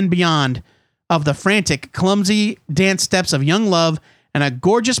reason and beyond, of the frantic, clumsy dance steps of young love and a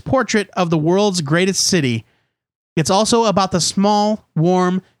gorgeous portrait of the world's greatest city. It's also about the small,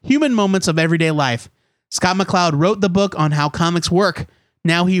 warm, human moments of everyday life. Scott McCloud wrote the book on how comics work.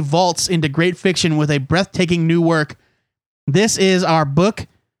 Now he vaults into great fiction with a breathtaking new work. This is our book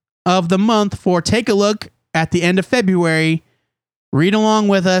of the month for Take a Look at the end of February. Read along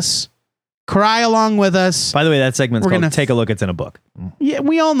with us. Cry along with us. By the way, that segment's called Take a Look, It's in a Book. Yeah,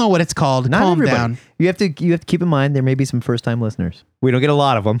 we all know what it's called. Not Calm everybody. down. You have to keep in mind there may be some first-time listeners. We don't get a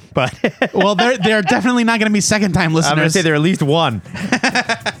lot of them, but Well, they're definitely not going to be second-time listeners. I'm going to say there are at least one.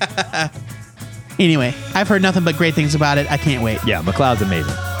 Anyway, I've heard nothing but great things about it. I can't wait. Yeah, McCloud's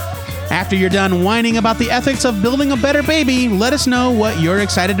amazing. After you're done whining about the ethics of building a better baby, let us know what you're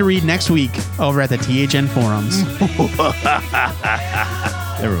excited to read next week over at the THN forums.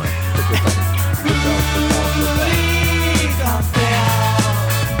 Never mind.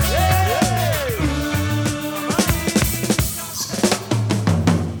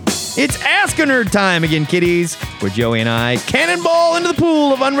 It's Ask a Nerd time again, kiddies, where Joey and I cannonball into the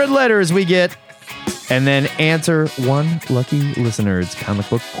pool of unread letters we get and then answer one lucky listener's comic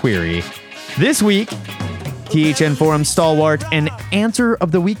book query. This week, THN Forum stalwart and Answer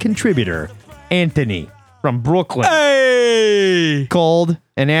of the Week contributor, Anthony from Brooklyn, called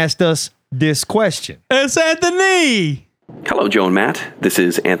and asked us this question. It's Anthony! Hello, Joe and Matt. This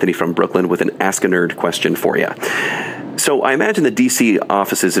is Anthony from Brooklyn with an Ask a Nerd question for you. So I imagine the DC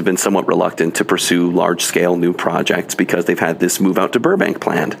offices have been somewhat reluctant to pursue large-scale new projects because they've had this move out to Burbank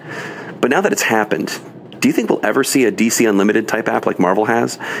planned. But now that it's happened, do you think we'll ever see a DC Unlimited type app like Marvel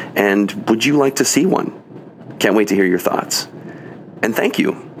has? And would you like to see one? Can't wait to hear your thoughts. And thank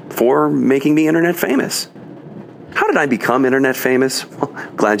you for making me internet famous. How did I become internet famous? Well,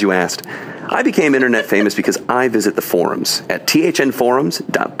 glad you asked. I became internet famous because I visit the forums at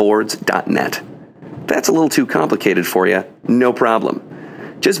thnforums.boards.net. That's a little too complicated for you. No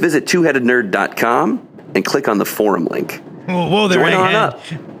problem. Just visit twoheadednerd.com and click on the forum link. Whoa, there Join on up.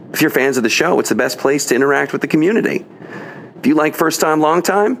 If you're fans of the show, it's the best place to interact with the community. If you like First Time, Long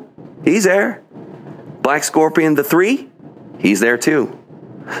Time, he's there. Black Scorpion the 3, he's there too.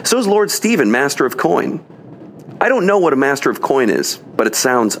 So is Lord Steven, Master of Coin. I don't know what a Master of Coin is, but it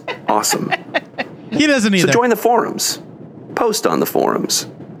sounds awesome. He doesn't either. So join the forums. Post on the forums.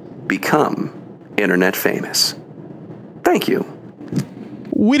 Become internet famous. Thank you.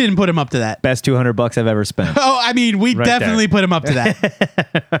 We didn't put him up to that. Best $200 I've ever spent. Oh, I mean, we Right definitely there. put him up to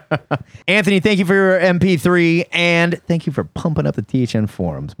that. Anthony, thank you for your MP3 and thank you for pumping up the THN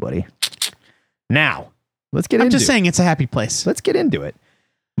forums, buddy. Now, let's get I'm into just saying it's a happy place. Let's get into it.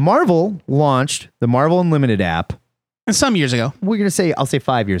 Marvel launched the Marvel Unlimited app. Some years ago. We're going to say, I'll say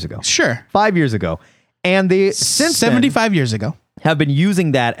 5 years ago. Sure. 5 years ago. And they, since 75 years ago, have been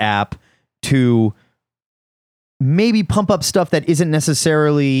using that app to maybe pump up stuff that isn't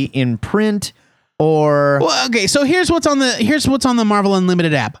necessarily in print or... Well, okay, so here's what's on the Marvel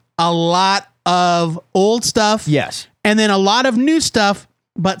Unlimited app. A lot of old stuff. Yes. And then a lot of new stuff,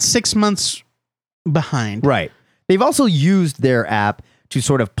 but 6 months behind. Right. They've also used their app to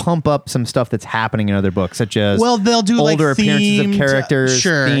sort of pump up some stuff that's happening in other books, such as they'll do older like appearances of characters,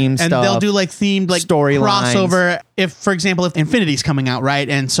 sure, theme and stuff, they'll do like themed like storylines. crossover. If, for example, if Infinity's coming out, right,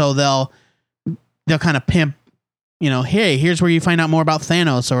 and so they'll kind of pimp, hey, here's where you find out more about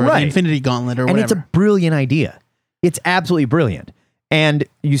Thanos or the Infinity Gauntlet or whatever. And it's a brilliant idea. It's absolutely brilliant. And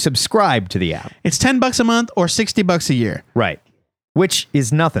you subscribe to the app. It's $10 a month or $60 a year, right? Which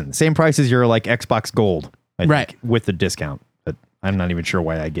is nothing. Same price as your like Xbox Gold, I think, right? With the discount. I'm not even sure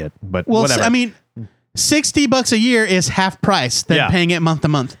why I get, but well, whatever. I mean, $60 a year is half price than paying it month to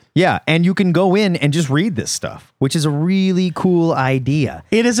month. Yeah, and you can go in and just read this stuff, which is a really cool idea.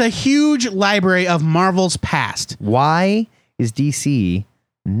 It is a huge library of Marvel's past. Why is DC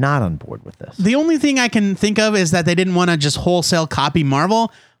not on board with this? The only thing I can think of is that they didn't want to just wholesale copy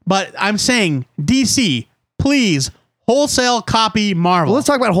Marvel, but I'm saying, DC, please wholesale copy Marvel. Well, let's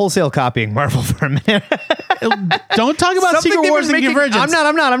talk about wholesale copying Marvel for a minute. Don't talk about Secret Wars and Convergence.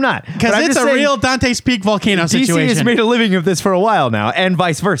 I'm not. Because it's a real Dante's Peak volcano situation. DC has made a living of this for a while now, and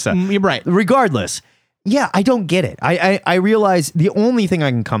vice versa. You're right. Regardless, yeah, I don't get it. I realize the only thing I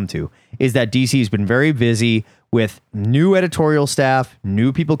can come to is that DC has been very busy with new editorial staff,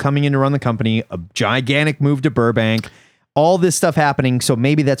 new people coming in to run the company, a gigantic move to Burbank, all this stuff happening. So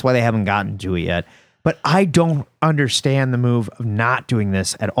maybe that's why they haven't gotten to it yet. But I don't understand the move of not doing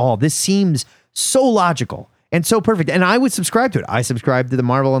this at all. This seems so logical and so perfect. And I would subscribe to it. I subscribe to the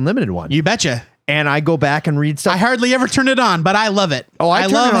Marvel Unlimited one. You betcha. And I go back and read stuff. I hardly ever turn it on, but I love it. I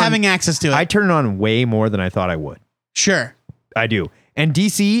love having access to it. I turn it on way more than I thought I would. Sure. I do. And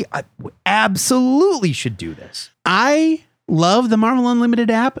DC absolutely should do this. I love the Marvel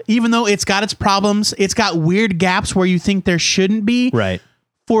Unlimited app, even though it's got its problems. It's got weird gaps where you think there shouldn't be. Right.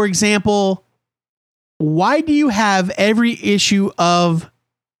 For example, why do you have every issue of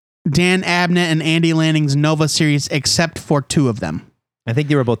Dan Abnett and Andy Lanning's Nova series except for 2 of them I think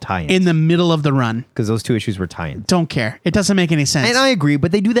they were both tie-ins. in the middle of the run? Because those 2 issues were tie-ins. Don't care. It doesn't make any sense. And I agree,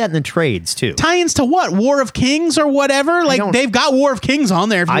 but they do that in the trades too. Tie-ins to what? War of Kings or whatever? Like, they've got War of Kings on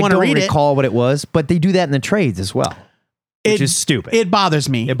there if you want to read it. I don't recall what it was, but they do that in the trades as well, which is stupid. It bothers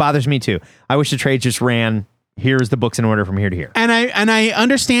me. It bothers me too. I wish the trades just ran, here's the books in order from here to here. And I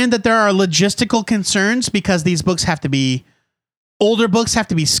understand that there are logistical concerns because these books have to be... Older books have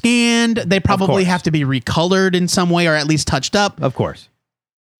to be scanned. They probably have to be recolored in some way or at least touched up. Of course.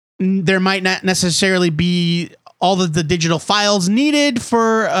 There might not necessarily be all of the digital files needed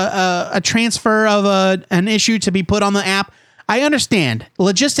for a transfer of an issue to be put on the app. I understand.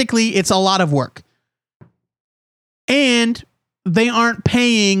 Logistically, it's a lot of work. And they aren't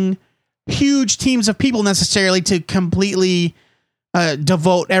paying huge teams of people necessarily to completely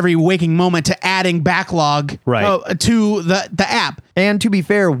devote every waking moment to adding backlog to the app. And to be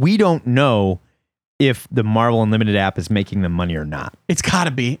fair, we don't know if the Marvel Unlimited app is making them money or not. It's got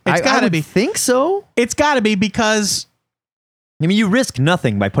to be. I would think so. It's got to be because... I mean, you risk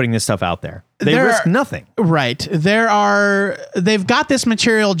nothing by putting this stuff out there. They risk nothing. Right. They've got this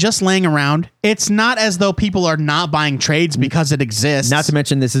material just laying around. It's not as though people are not buying trades because it exists. Not to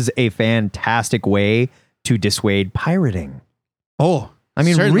mention, this is a fantastic way to dissuade pirating. Oh, I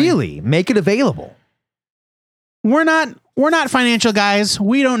mean, certainly. really, make it available. We're not financial guys.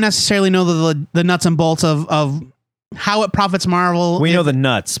 We don't necessarily know the nuts and bolts of how it profits Marvel. We know the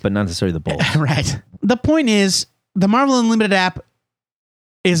nuts, but not necessarily the bolts. Right. The point is, the Marvel Unlimited app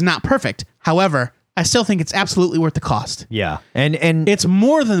is not perfect. However, I still think it's absolutely worth the cost. Yeah. And it's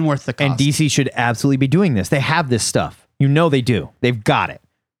more than worth the cost. And DC should absolutely be doing this. They have this stuff. You know they do. They've got it.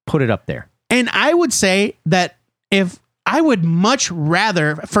 Put it up there. And I would say that if I would much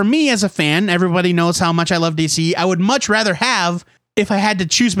rather, for me as a fan, everybody knows how much I love DC. I would much rather have, if I had to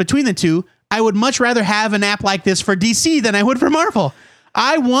choose between the two, I would much rather have an app like this for DC than I would for Marvel.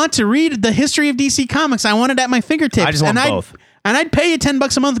 I want to read the history of DC Comics. I want it at my fingertips. I just want both. And I'd pay you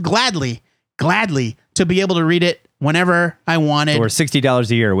 $10 a month gladly to be able to read it whenever I wanted. Or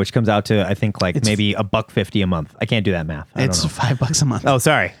 $60 a year, which comes out to, I think, like maybe $1.50 a month. I can't do that math. It's $5 a month. Oh,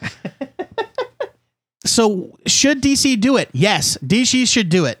 sorry. So should DC do it? Yes, DC should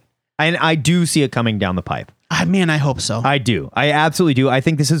do it. And I do see it coming down the pipe. Man, I hope so. I do. I absolutely do. I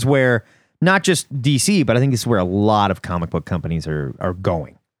think this is where, not just DC, but I think this is where a lot of comic book companies are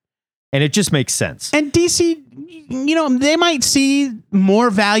going. And it just makes sense. And DC, you know, they might see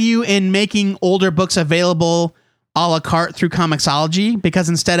more value in making older books available a la carte through Comixology, because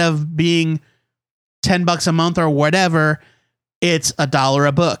instead of being $10 a month or whatever, it's $1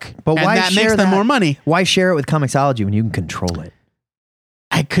 a book. But why that makes them more money? Why share it with Comixology when you can control it?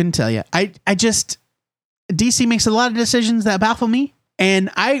 I couldn't tell you. I just, DC makes a lot of decisions that baffle me. And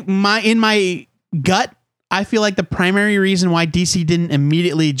in my gut, I feel like the primary reason why DC didn't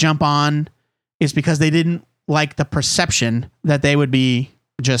immediately jump on is because they didn't like the perception that they would be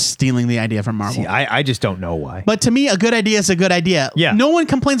just stealing the idea from Marvel. See, I just don't know why. But to me, a good idea is a good idea. Yeah. No one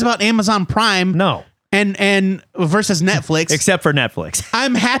complains about Amazon Prime. No. And versus Netflix. Except for Netflix.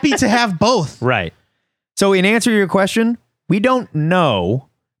 I'm happy to have both. Right. So in answer to your question, we don't know,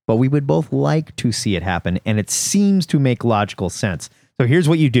 but we would both like to see it happen. And it seems to make logical sense. So here's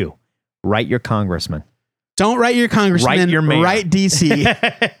what you do. Write your congressman. Don't write your congressman. Write your mayor. Write DC.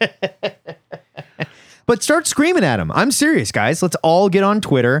 But start screaming at him. I'm serious, guys. Let's all get on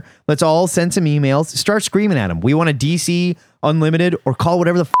Twitter. Let's all send some emails. Start screaming at him. We want a DC Unlimited, or call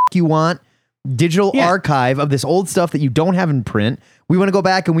whatever the you want, digital archive of this old stuff that you don't have in print. We want to go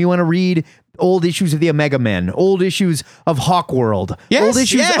back and we want to read old issues of the Omega Men, old issues of Hawk World, old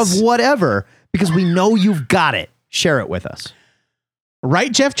issues of whatever, because we know you've got it. Share it with us.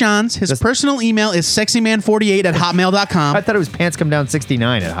 Write Jeff Johns. His personal email is sexyman48@hotmail.com. I thought it was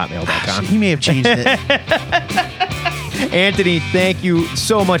pantscomedown69 at hotmail.com. He may have changed it. Anthony, thank you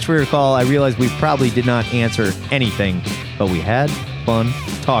so much for your call. I realize we probably did not answer anything, but we had fun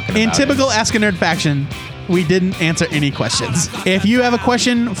talking about it. In typical Ask a Nerd fashion, we didn't answer any questions. If you have a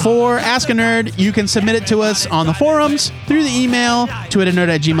question for Ask a Nerd, you can submit it to us on the forums, through the email,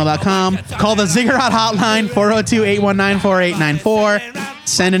 twitterNerd@gmail.com. Call the Ziggurat hotline, 402-819-4894.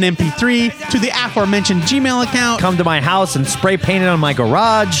 Send an MP3 to the aforementioned Gmail account. Come to my house and spray paint it on my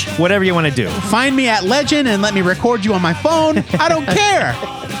garage. Whatever you want to do. Find me at Legend and let me record you on my phone. I don't care.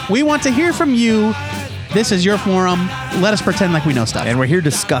 We want to hear from you. This is your forum. Let us pretend like we know stuff. And we're here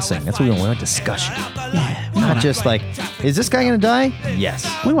discussing. That's what we want discussion. Yeah, Not just like, is this guy going to die? Yes.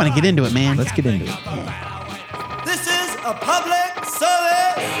 we want to get into it, man. Let's get into it. This is a public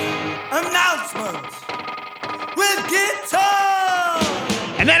service announcement with guitar.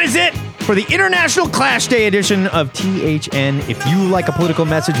 And that is it for the International Clash Day edition of THN. If you like a political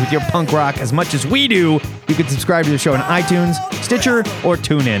message with your punk rock as much as we do, you can subscribe to the show on iTunes, Stitcher, or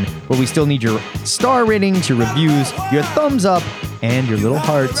TuneIn, where we still need your star ratings, your reviews, your thumbs up, and your little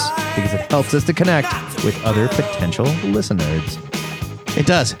hearts, because it helps us to connect with other potential listeners. It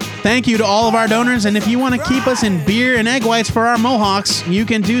does. Thank you to all of our donors, and if you want to keep us in beer and egg whites for our mohawks, you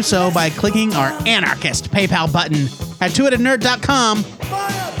can do so by clicking our anarchist PayPal button at twoheadednerd.com.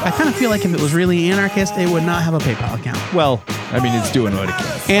 I kind of feel like if it was really anarchist, it would not have a PayPal account. Well, I mean, it's doing what it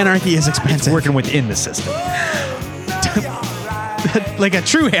can. Anarchy is expensive. It's working within the system. Like a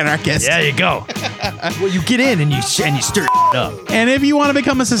true anarchist. There you go. Well, you get in and you stir it up. And if you want to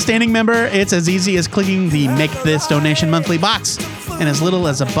become a sustaining member, it's as easy as clicking the Make This Donation Monthly box. And as little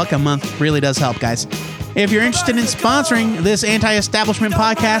as $1 a month really does help, guys. If you're interested in sponsoring this anti-establishment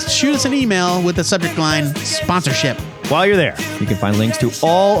podcast, shoot us an email with the subject line, sponsorship. While you're there, you can find links to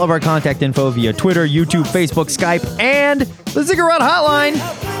all of our contact info via Twitter, YouTube, Facebook, Skype, and the Ziggurat hotline,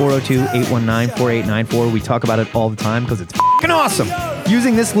 402-819-4894. We talk about it all the time because it's f***ing awesome.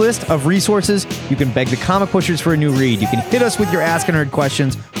 Using this list of resources, you can beg the comic pushers for a new read. You can hit us with your Ask a Nerd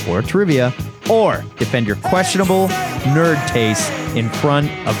questions or trivia, or defend your questionable nerd tastes in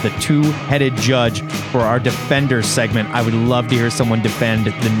front of the two-headed judge for our Defenders segment. I would love to hear someone defend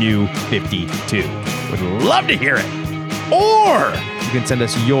the new 52. Would love to hear it. Or you can send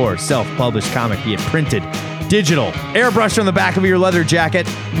us your self-published comic, be it printed, digital, airbrushed on the back of your leather jacket,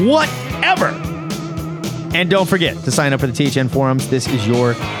 whatever. And don't forget to sign up for the THN forums. This is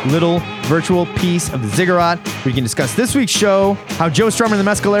your little virtual piece of the Ziggurat where you can discuss this week's show, how Joe Strummer and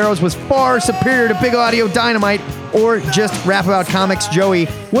the Mescaleros was far superior to Big Audio Dynamite, or just rap about comics. Joey,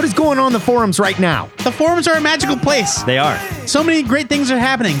 what is going on in the forums right now? The forums are a magical place. They are. So many great things are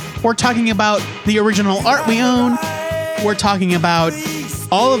happening. We're talking about the original art we own. We're talking about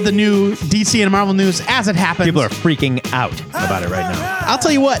all of the new DC and Marvel news as it happens. People are freaking out about it right now. I'll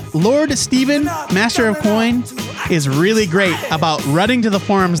tell you what, Lord Steven, Master of Coin, is really great about running to the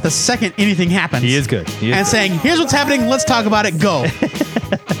forums the second anything happens. He is good. Saying, here's what's happening, let's talk about it, go.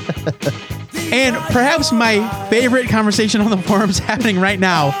 And perhaps my favorite conversation on the forums happening right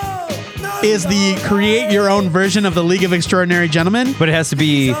now is the create your own version of the League of Extraordinary Gentlemen. But it has to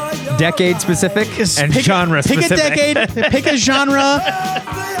be decade specific and genre specific. Pick a decade, pick a genre,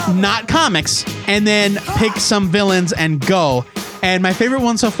 not comics, and then pick some villains and go. And my favorite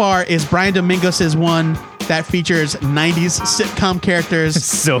one so far is Brian Domingos' one that features 90s sitcom characters.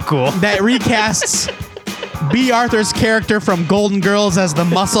 So cool. That recasts B. Arthur's character from Golden Girls as the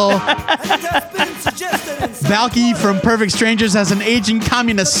Muscle. Valky from Perfect Strangers as an aging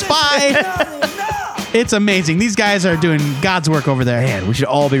communist spy. It's amazing. These guys are doing God's work over there. Man, we should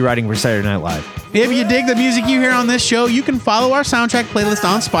all be writing for Saturday Night Live. If you dig the music you hear on this show, you can follow our soundtrack playlist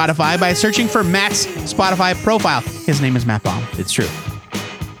on Spotify by searching for Matt's Spotify profile. His name is Matt Baum. It's true.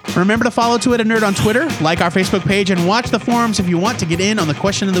 Remember to follow Two Headed Nerd on Twitter, like our Facebook page, and watch the forums if you want to get in on the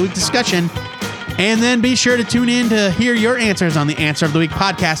Question of the Week discussion. And then be sure to tune in to hear your answers on the Answer of the Week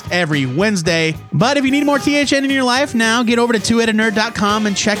podcast every Wednesday. But if you need more THN in your life, now get over to twoheadednerd.com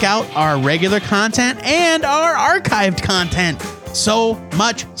and check out our regular content and our archived content. So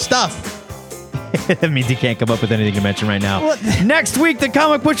much stuff. That means you can't come up with anything to mention right now. What? Next week, the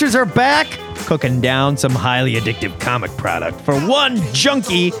comic pushers are back, cooking down some highly addictive comic product for one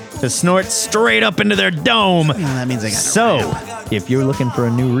junkie to snort straight up into their dome. That means I got So, if you're looking for a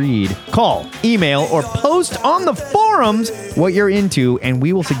new read, call, email, or post on the forums what you're into, and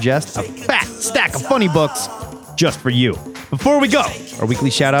we will suggest a fat stack of funny books just for you. Before we go, our weekly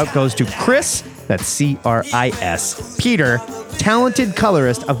shout out goes to Chris, that's C-R-I-S, Peter, talented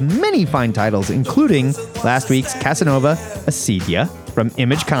colorist of many fine titles, including last week's Casanova Acedia from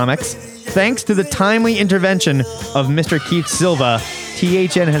Image Comics. Thanks to the timely intervention of Mr. Keith Silva,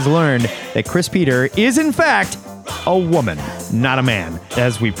 THN has learned that Chris Peter is, in fact, a woman, not a man,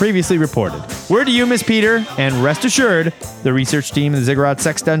 as we previously reported. Word to you, Miss Peter, and rest assured, the research team in the Ziggurat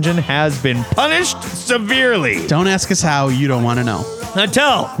Sex Dungeon has been punished severely. Don't ask us how, you don't want to know.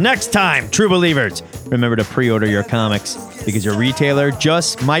 Until next time, true believers, remember to pre-order your comics, because your retailer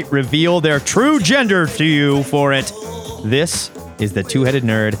just might reveal their true gender to you for it. This is the Two-Headed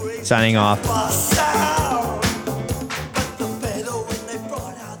Nerd, signing off.